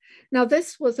Howard. Now,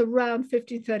 this was around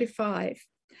 1535,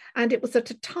 and it was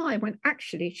at a time when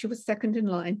actually she was second in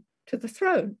line to the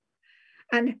throne.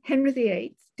 And Henry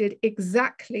VIII did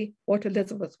exactly what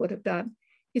Elizabeth would have done.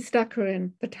 He stuck her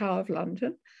in the Tower of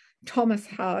London. Thomas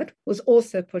Howard was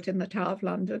also put in the Tower of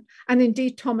London. And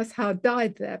indeed, Thomas Howard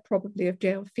died there, probably of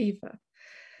jail fever.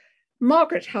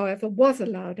 Margaret, however, was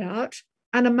allowed out,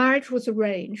 and a marriage was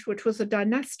arranged, which was a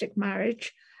dynastic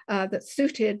marriage that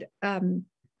suited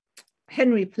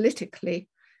Henry politically,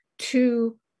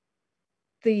 to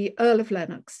the Earl of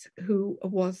Lennox, who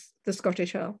was the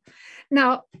Scottish Earl.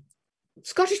 Now,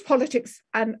 Scottish politics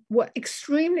were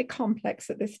extremely complex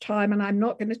at this time, and I'm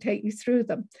not going to take you through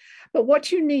them. But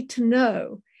what you need to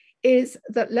know is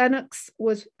that Lennox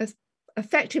was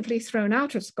effectively thrown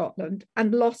out of Scotland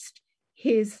and lost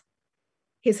his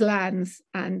lands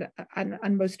and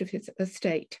most of his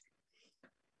estate.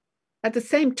 At the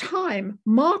same time,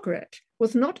 Margaret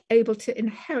was not able to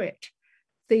inherit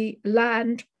the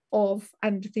land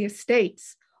and the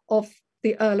estates of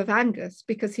the Earl of Angus,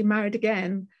 because he married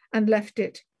again and left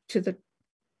it to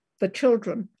the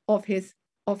children of his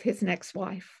next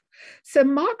wife. So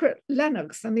Margaret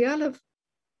Lennox and the Earl of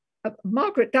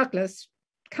Margaret Douglas,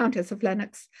 Countess of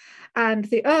Lennox, and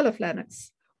the Earl of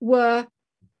Lennox were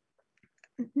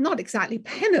not exactly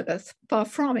penniless, far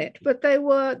from it, but they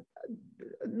were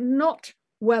not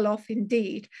well off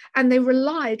indeed, and they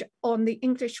relied on the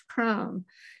English crown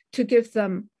to give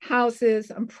them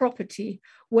houses and property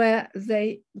where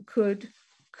they could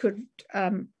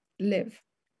live.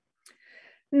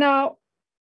 Now,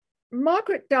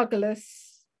 Margaret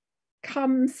Douglas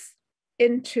comes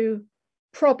into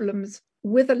problems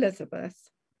with Elizabeth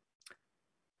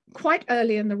quite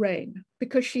early in the reign,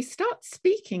 because she starts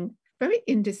speaking very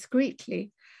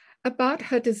indiscreetly about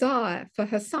her desire for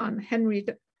her son, Henry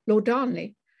Lord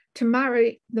Darnley, to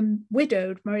marry the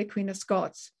widowed Mary Queen of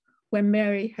Scots when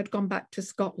Mary had gone back to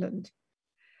Scotland.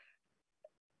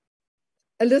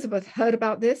 Elizabeth heard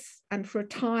about this, and for a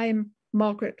time,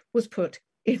 Margaret was put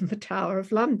in the Tower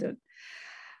of London.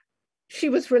 She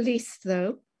was released,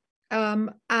 though,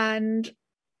 and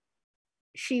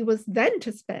she was then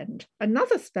to spend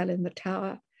another spell in the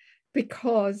Tower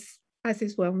because, as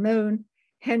is well known,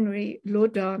 Henry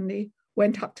Lord Darnley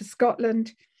went up to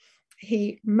Scotland.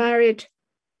 He married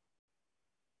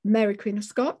Mary Queen of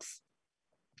Scots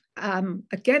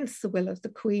against the will of the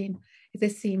Queen.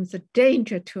 This seems a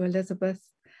danger to Elizabeth,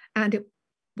 and it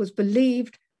was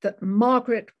believed that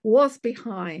Margaret was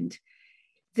behind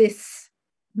this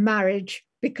marriage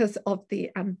because of the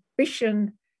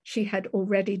ambition she had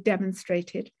already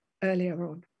demonstrated earlier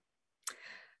on.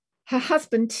 Her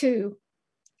husband, too,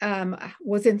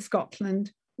 was in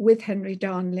Scotland with Henry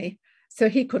Darnley, so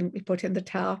he couldn't be put in the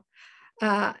Tower.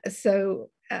 So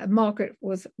Margaret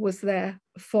was there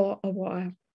for a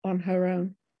while on her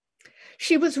own.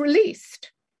 She was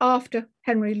released after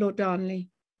Henry Lord Darnley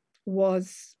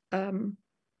was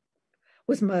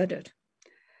murdered.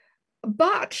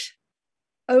 But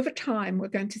over time, we're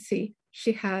going to see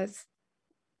she has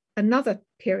another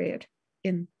period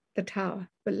in the Tower.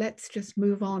 But let's just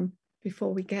move on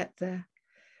before we get there.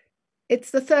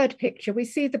 It's the third picture. We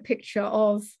see the picture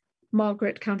of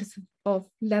Margaret, Countess of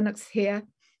Lennox here,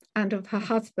 and of her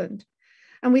husband.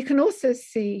 And we can also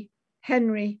see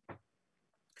Henry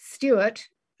Stuart,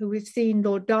 who we've seen,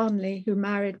 Lord Darnley, who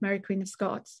married Mary Queen of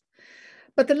Scots.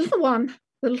 But the little one,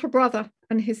 the little brother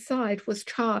on his side, was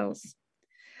Charles.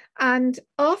 And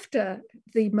after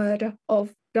the murder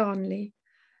of Darnley,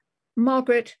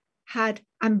 Margaret had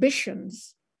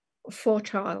ambitions for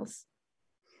Charles.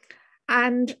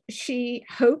 And she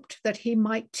hoped that he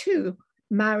might too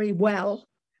marry well,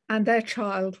 and their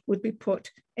child would be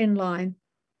put in line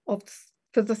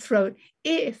for the throne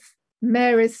if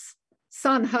Mary's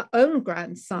son, her own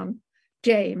grandson,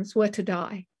 James, were to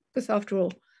die. Because after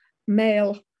all,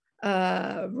 male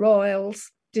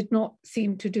royals did not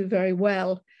seem to do very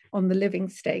well on the living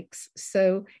stakes.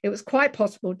 So it was quite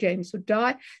possible James would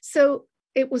die. So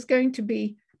it was going to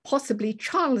be possibly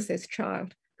Charles's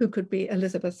child who could be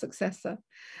Elizabeth's successor.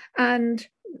 And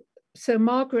so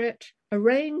Margaret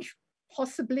arranged,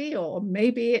 possibly, or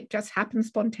maybe it just happened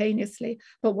spontaneously,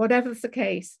 but whatever's the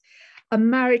case, a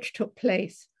marriage took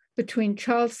place between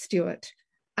Charles Stuart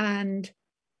and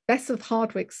Bess of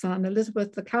Hardwicke's son,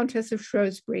 Elizabeth, the Countess of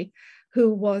Shrewsbury,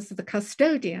 who was the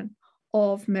custodian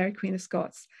of Mary Queen of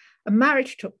Scots. A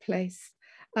marriage took place,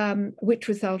 which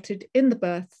resulted in the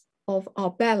birth of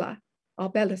Arbella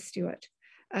Stuart,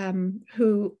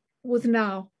 who was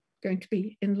now going to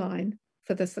be in line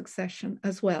for the succession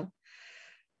as well.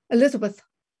 Elizabeth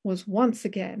was once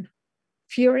again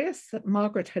furious that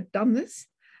Margaret had done this,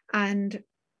 and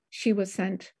she was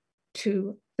sent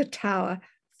to the Tower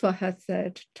for her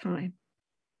third time.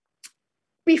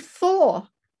 Before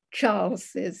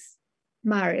Charles's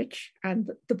marriage and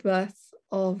the birth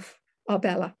of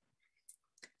Arbella,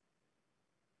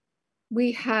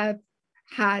 we have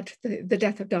had the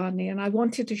death of Darnley, and I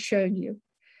wanted to show you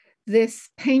this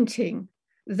painting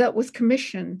that was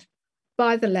commissioned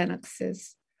by the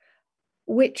Lennoxes,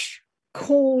 which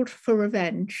called for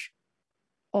revenge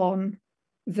on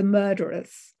the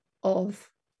murderers of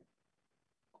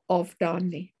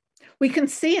Darnley. We can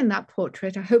see in that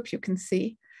portrait, I hope you can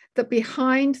see, that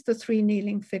behind the three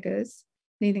kneeling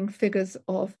figures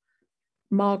of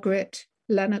Margaret,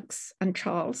 Lennox, and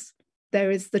Charles,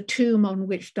 there is the tomb on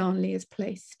which Darnley is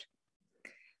placed.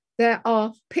 There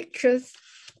are pictures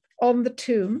on the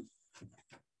tomb,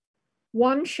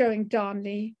 one showing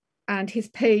Darnley and his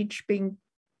page being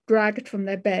dragged from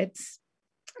their beds,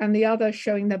 and the other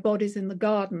showing their bodies in the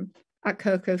garden at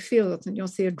Cocoa Fields, and you'll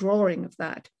see a drawing of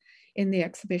that in the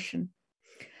exhibition.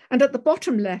 And at the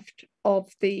bottom left of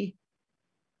the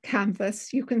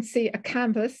canvas, you can see a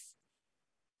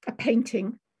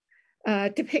painting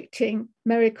depicting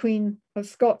Mary Queen of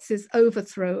Scots'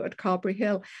 overthrow at Carberry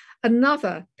Hill.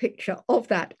 Another picture of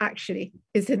that actually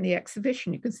is in the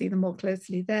exhibition. You can see them more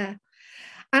closely there.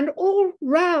 And all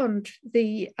round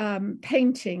the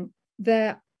painting,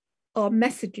 there are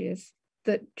messages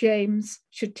that James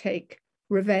should take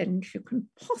revenge. You can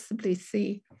possibly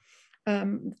see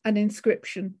an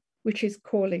inscription which is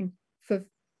calling for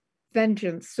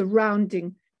vengeance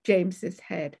surrounding James's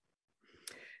head.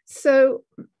 So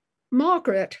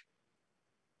Margaret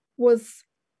was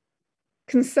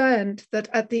concerned that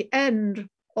at the end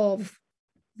of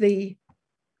the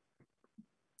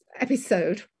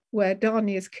episode where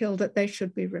Darnley is killed, that there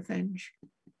should be revenge.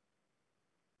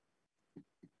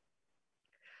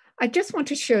 I just want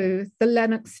to show you the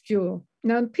Lennox jewel.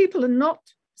 Now, people are not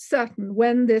certain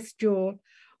when this jewel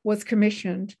was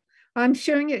commissioned. I'm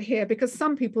showing it here because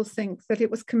some people think that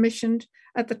it was commissioned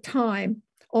at the time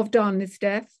of Darnley's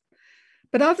death,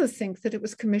 but others think that it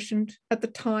was commissioned at the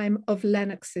time of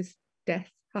Lennox's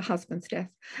death, her husband's death.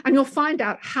 And you'll find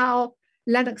out how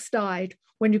Lennox died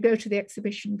when you go to the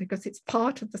exhibition, because it's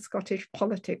part of the Scottish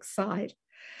politics side.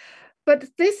 But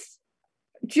this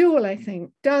jewel, I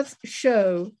think, does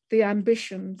show the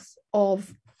ambitions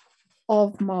of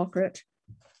Margaret.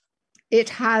 It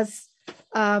has,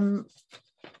 in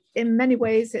many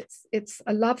ways, it's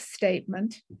a love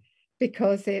statement,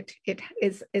 because it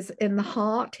is in the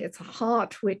heart. It's a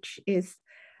heart which is,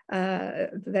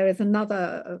 there is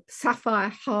another sapphire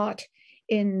heart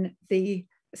in the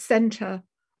center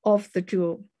of the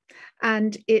jewel.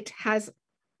 And it has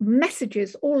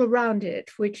messages all around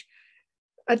it, which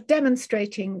are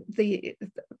demonstrating the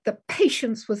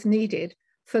patience was needed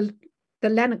for the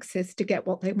Lennoxes to get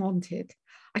what they wanted.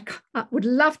 I would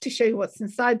love to show you what's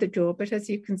inside the jewel, but as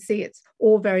you can see, it's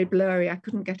all very blurry. I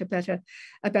couldn't get a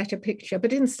better picture.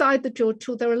 But inside the jewel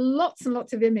too, there are lots and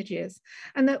lots of images,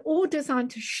 and they're all designed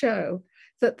to show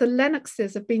that the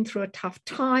Lennoxes have been through a tough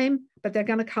time, but they're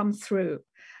going to come through.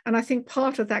 And I think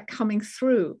part of that coming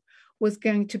through was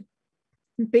going to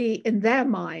be in their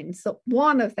minds that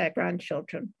one of their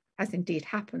grandchildren, as indeed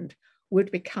happened,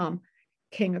 would become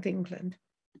King of England.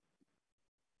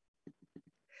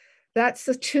 That's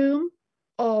the tomb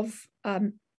of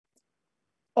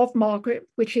Margaret,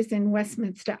 which is in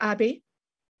Westminster Abbey.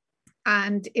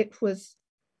 And it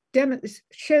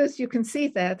shows, you can see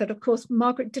there that, of course,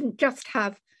 Margaret didn't just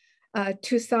have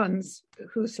two sons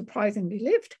who surprisingly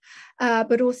lived,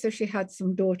 but also she had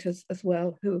some daughters as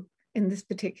well, who in this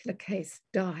particular case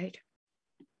died.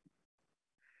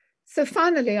 So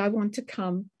finally, I want to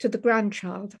come to the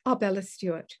grandchild, Arbella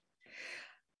Stuart.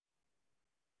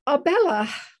 Arbella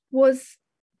was,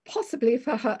 possibly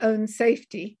for her own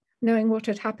safety, knowing what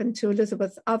had happened to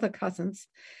Elizabeth's other cousins,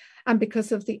 and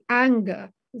because of the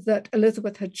anger that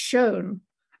Elizabeth had shown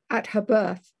at her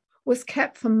birth, was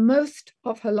kept for most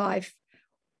of her life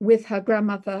with her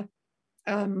grandmother,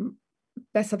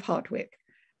 Bess of Hardwick,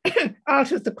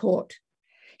 out of the court.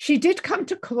 She did come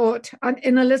to court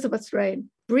in Elizabeth's reign,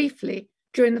 briefly,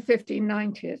 during the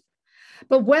 1590s.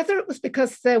 But whether it was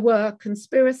because there were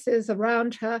conspiracies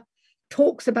around her,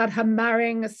 talks about her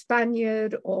marrying a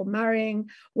Spaniard or marrying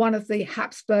one of the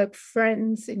Habsburg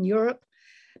friends in Europe,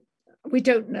 we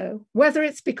don't know. Whether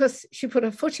it's because she put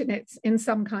her foot in it in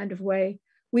some kind of way,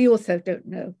 we also don't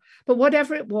know. But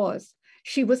whatever it was,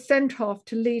 she was sent off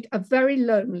to lead a very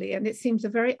lonely, and it seems a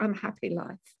very unhappy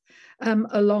life,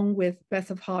 along with Bess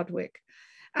of Hardwick.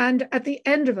 And at the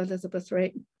end of Elizabeth's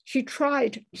reign, she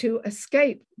tried to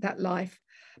escape that life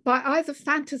by either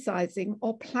fantasizing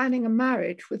or planning a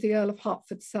marriage with the Earl of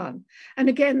Hertford's son. And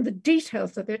again, the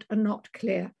details of it are not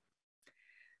clear.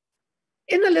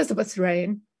 In Elizabeth's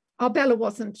reign, Arbella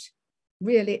wasn't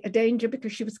really a danger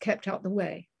because she was kept out of the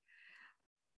way.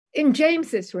 In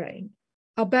James's reign,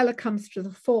 Arbella comes to the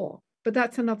fore, but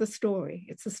that's another story.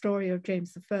 It's the story of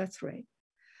James I's reign.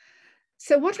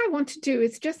 So what I want to do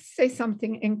is just say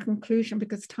something in conclusion,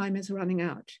 because time is running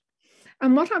out.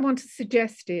 And what I want to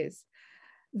suggest is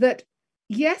that,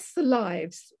 yes, the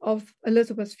lives of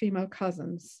Elizabeth's female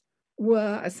cousins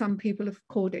were, as some people have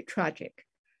called it, tragic.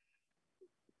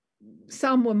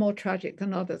 Some were more tragic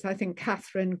than others. I think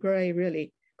Catherine Grey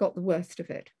really got the worst of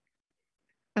it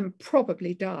and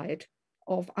probably died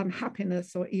of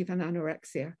unhappiness or even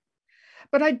anorexia.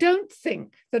 But I don't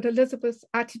think that Elizabeth's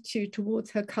attitude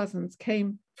towards her cousins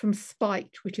came from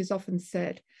spite, which is often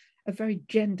said, a very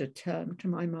gendered term to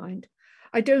my mind.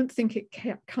 I don't think it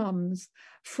comes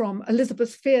from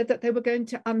Elizabeth's fear that they were going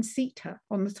to unseat her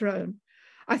on the throne.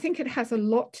 I think it has a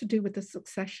lot to do with the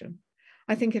succession.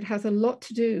 I think it has a lot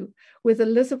to do with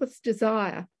Elizabeth's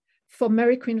desire for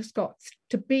Mary, Queen of Scots,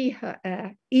 to be her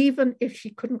heir, even if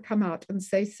she couldn't come out and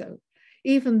say so,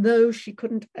 even though she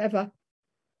couldn't ever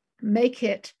make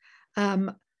it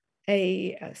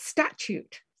a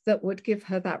statute that would give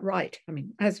her that right. I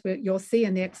mean, as you'll see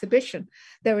in the exhibition,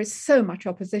 there is so much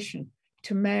opposition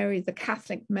to Mary, the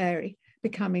Catholic Mary,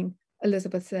 becoming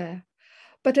Elizabeth's heir.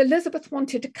 But Elizabeth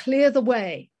wanted to clear the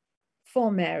way for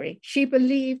Mary. She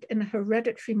believed in a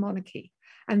hereditary monarchy,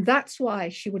 and that's why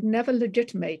she would never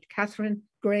legitimate Catherine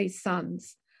Grey's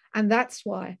sons. And that's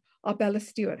why Arbella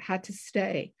Stuart had to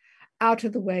stay out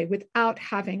of the way without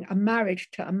having a marriage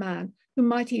to a man who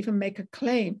might even make a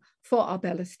claim for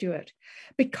Arbella Stuart,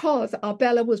 because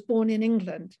Arbella was born in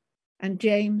England and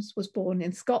James was born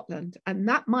in Scotland, and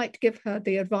that might give her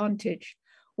the advantage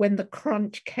when the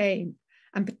crunch came,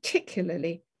 and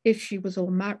particularly if she was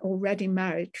already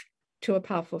married to a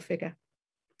powerful figure.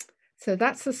 So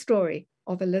that's the story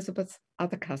of Elizabeth's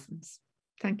other cousins.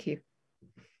 Thank you.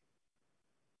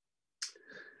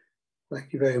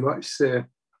 Thank you very much, Sue.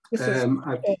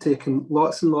 I've taken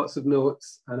lots and lots of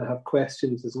notes, and I have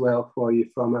questions as well for you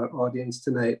from our audience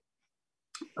tonight.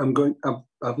 I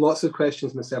have lots of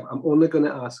questions myself. I'm only going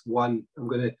to ask one. I'm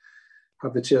going to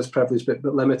have the chair's privilege, but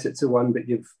limit it to one. But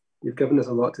you've given us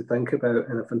a lot to think about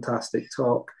in a fantastic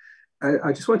talk.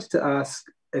 I just wanted to ask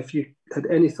if you had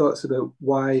any thoughts about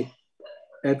why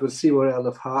Edward Seymour, Earl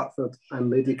of Hertford, and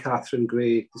Lady Catherine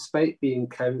Grey, despite being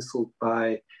counselled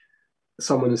by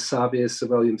someone as savvy as Sir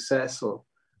William Cecil,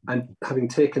 and having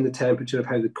taken the temperature of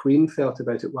how the Queen felt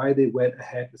about it, why they went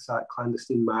ahead with that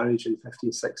clandestine marriage in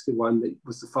 1561 that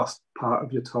was the first part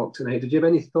of your talk tonight. Did you have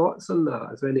any thoughts on that?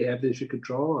 Is there any evidence you could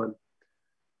draw on?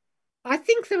 I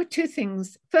think there are two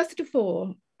things. First of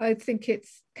all, I think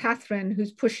it's Catherine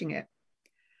who's pushing it.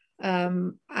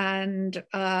 And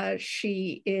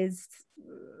she is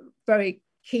very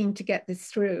keen to get this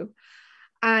through.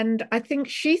 And I think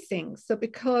she thinks that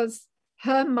because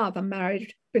her mother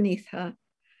married beneath her,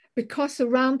 because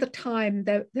around the time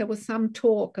there was some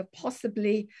talk of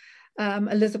possibly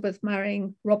Elizabeth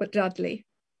marrying Robert Dudley,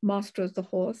 Master of the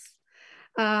Horse,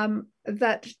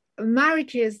 that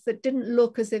marriages that didn't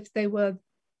look as if they were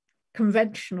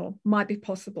conventional might be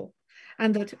possible.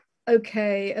 And that,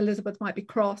 okay, Elizabeth might be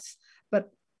cross, but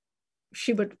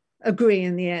she would agree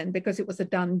in the end because it was a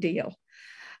done deal.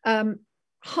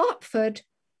 Hertford,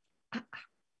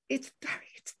 it's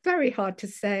very hard to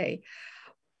say.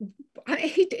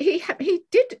 He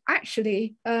did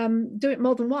actually do it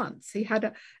more than once. He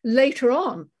had later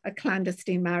on a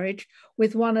clandestine marriage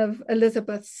with one of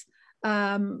Elizabeth's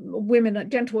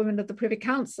gentlewomen of the Privy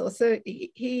Council. So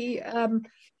he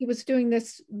was doing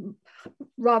this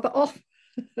rather often.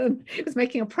 He was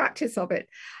making a practice of it.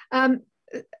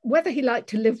 Whether he liked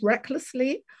to live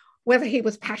recklessly, whether he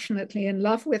was passionately in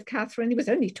love with Catherine, he was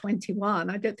only 21.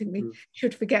 I don't think we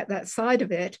should forget that side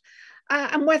of it.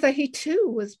 And whether he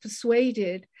too was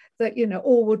persuaded that,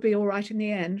 all would be all right in the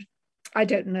end, I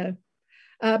don't know.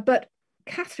 But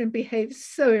Catherine behaved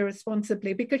so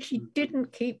irresponsibly because she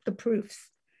didn't keep the proofs.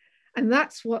 And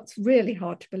that's what's really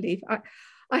hard to believe.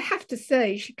 I have to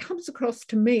say, she comes across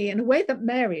to me in a way that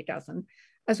Mary doesn't,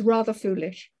 as rather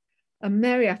foolish. And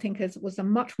Mary, I think, was a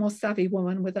much more savvy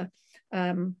woman with a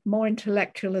more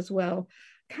intellectual as well.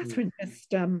 Catherine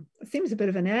just seems a bit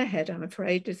of an airhead, I'm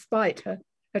afraid, despite her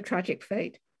tragic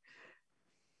fate.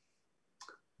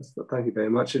 Thank you very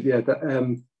much. Yeah,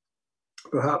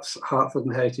 perhaps Hertford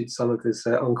inherited some of his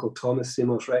Uncle Thomas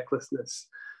Seymour's recklessness.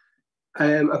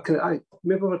 I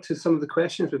move over to some of the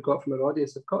questions we've got from our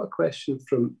audience. I've got a question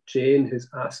from Jane, who's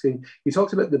asking, you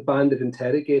talked about the band of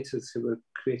interrogators who were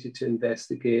created to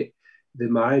investigate the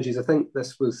marriages. I think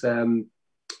this was, the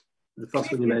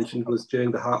first one you mentioned was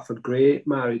during the Hertford Grey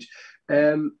marriage.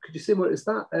 Could you say more, is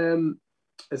that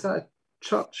a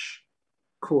church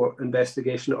court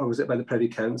investigation, or was it by the Privy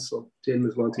Council? Jane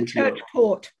was wanting to know. Church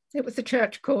court. It was the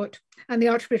church court, and the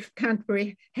Archbishop of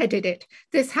Canterbury headed it.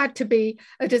 This had to be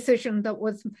a decision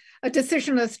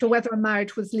as to whether a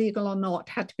marriage was legal or not,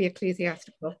 had to be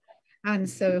ecclesiastical. And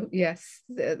so, yes,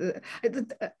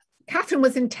 Catherine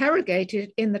was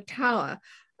interrogated in the Tower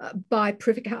by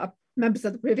members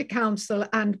of the Privy Council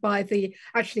and by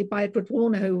Edward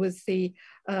Warner, who was the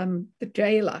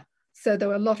jailer. So there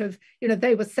were a lot of,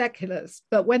 they were seculars,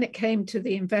 but when it came to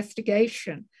the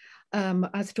investigation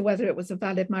as to whether it was a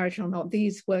valid marriage or not,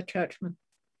 these were churchmen.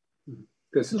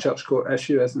 It's a church court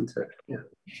issue, isn't it? Yeah.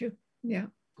 Issue, yeah.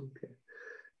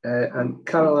 Okay. And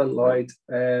Caroline Lloyd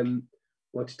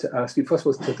wanted to ask you, first of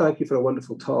all, to thank you for a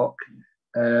wonderful talk.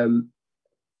 And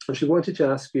she wanted to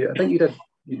ask you, I think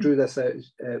you drew this out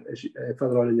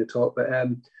further on in your talk, but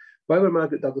why were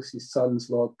Margaret Douglas's sons,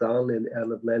 Lord Darnley and the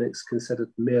Earl of Lennox, considered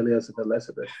male heirs of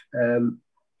Elizabeth?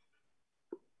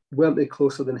 Weren't they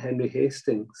closer than Henry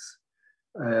Hastings?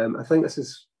 I think this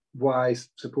is why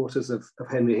supporters of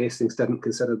Henry Hastings didn't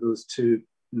consider those two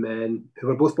men who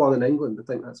were both born in England. I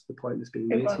think that's the point that's being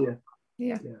made here.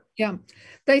 Yeah.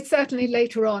 They certainly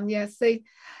later on, yes.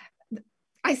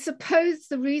 I suppose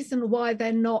the reason why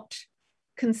they're not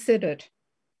considered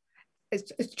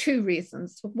is two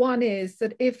reasons. One is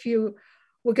that if you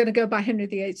were going to go by Henry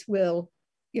VIII's will,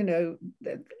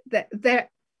 they're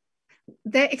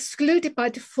excluded by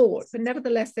default, but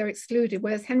nevertheless they're excluded,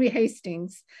 whereas Henry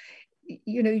Hastings,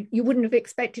 you wouldn't have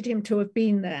expected him to have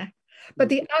been there. But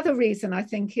the other reason, I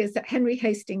think, is that Henry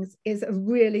Hastings is a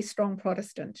really strong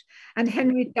Protestant, and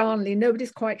Henry Darnley,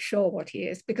 nobody's quite sure what he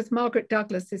is, because Margaret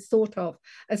Douglas is thought of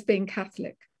as being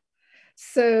Catholic.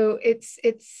 So it's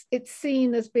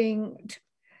seen as being,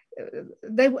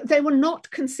 they were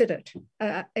not considered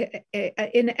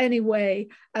in any way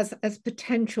as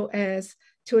potential heirs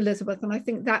to Elizabeth. And I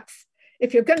think that's,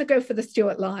 if you're going to go for the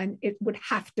Stuart line, it would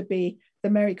have to be the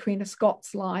Mary Queen of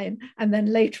Scots line. And then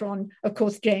later on, of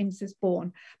course, James is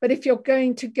born. But if you're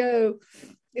going to go,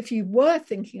 if you were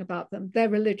thinking about them, their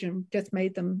religion just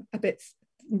made them a bit,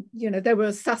 they were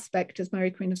a suspect as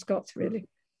Mary Queen of Scots, really.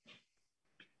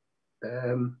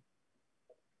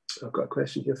 I've got a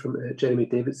question here from Jeremy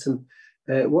Davidson.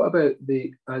 What about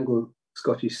the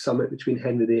Anglo-Scottish summit between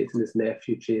Henry VIII and his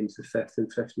nephew James V in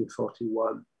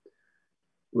 1541,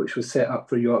 which was set up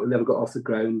for York and never got off the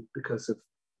ground because of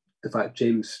the fact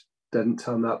James didn't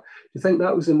turn up? Do you think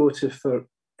that was a motive for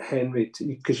Henry to,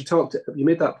 because you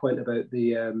made that point about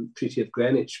the Treaty of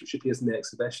Greenwich, which appears in the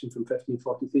exhibition from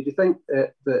 1543. Do you think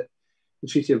that the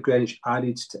Treaty of Greenwich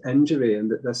added to injury,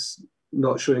 and that this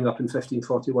not showing up in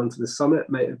 1541 for the summit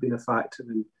might have been a factor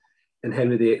in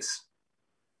Henry VIII's?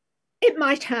 It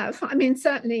might have. I mean,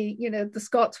 certainly, the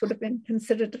Scots would have been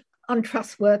considered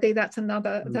untrustworthy. That's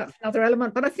another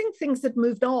element. But I think things had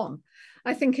moved on.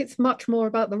 I think it's much more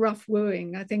about the rough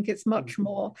wooing. I think it's much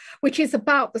more, which is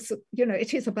about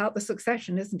it is about the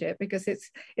succession, isn't it? Because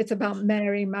it's about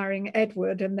Mary marrying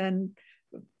Edward, and then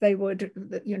they would,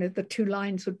 the two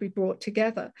lines would be brought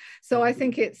together. So I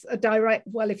think it's a direct,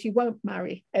 well, if you won't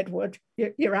marry Edward,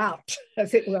 you're out,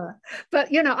 as it were. But,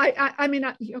 I mean,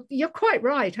 you're quite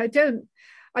right. I don't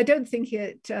think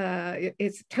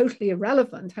it's totally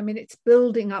irrelevant. I mean, it's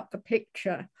building up the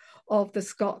picture of the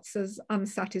Scots as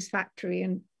unsatisfactory,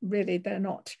 and really they're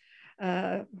not,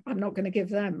 I'm not going to give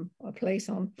them a place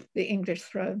on the English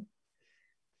throne.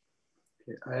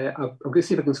 I'm going to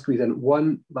see if I can squeeze in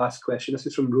one last question. This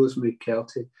is from Rosemary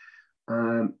Kelty.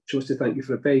 She wants to thank you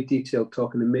for a very detailed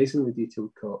talk, an amazingly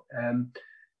detailed talk.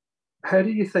 How do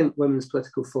you think women's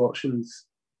political fortunes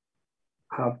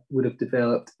would have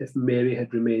developed if Mary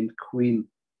had remained queen,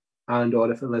 and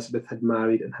or if Elizabeth had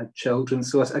married and had children?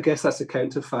 So I guess that's a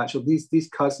counterfactual. These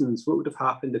cousins, what would have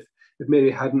happened if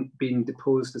Mary hadn't been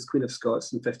deposed as Queen of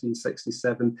Scots in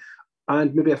 1567?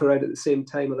 And maybe if around at the same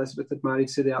time Elizabeth had married,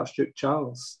 say, the Archduke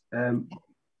Charles.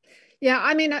 Yeah,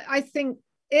 I mean, I think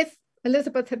if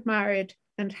Elizabeth had married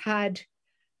and had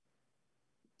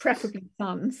preferably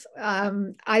sons,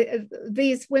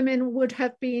 these women would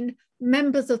have been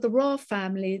members of the royal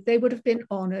family. They would have been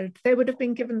honoured. They would have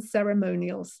been given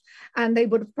ceremonials, and they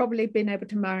would have probably been able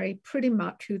to marry pretty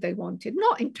much who they wanted.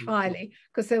 Not entirely,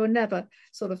 because they were never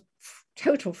sort of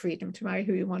total freedom to marry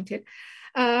who you wanted.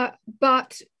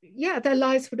 But yeah, their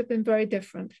lives would have been very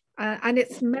different. And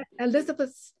it's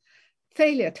Elizabeth's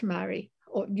failure to marry,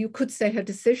 or you could say her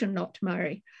decision not to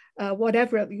marry,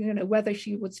 whatever, whether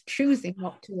she was choosing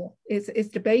not to is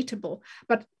debatable.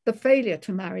 But the failure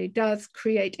to marry does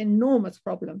create enormous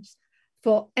problems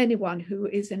for anyone who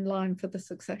is in line for the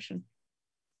succession.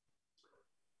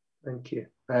 Thank you.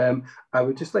 I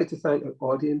would just like to thank our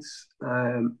audience,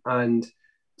 and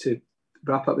to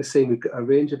wrap up with saying we've got a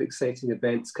range of exciting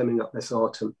events coming up this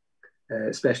autumn.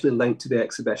 especially linked to the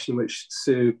exhibition, which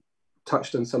Sue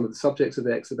touched on some of the subjects of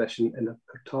the exhibition in her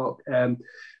talk.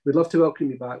 We'd love to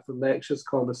welcome you back for lectures,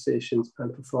 conversations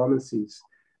and performances.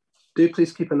 Do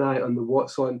please keep an eye on the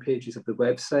What's On pages of the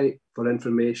website for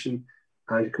information,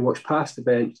 and you can watch past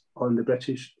events on the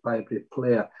British Library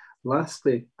Player.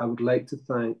 Lastly, I would like to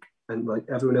thank, and like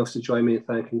everyone else to join me in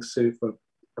thanking Sue for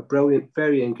a brilliant,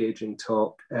 very engaging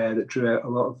talk that drew out a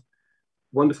lot of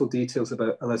wonderful details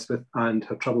about Elizabeth and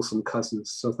her troublesome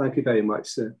cousins. So thank you very much,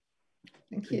 Sue.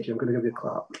 Thank you. I'm going to give you a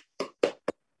clap.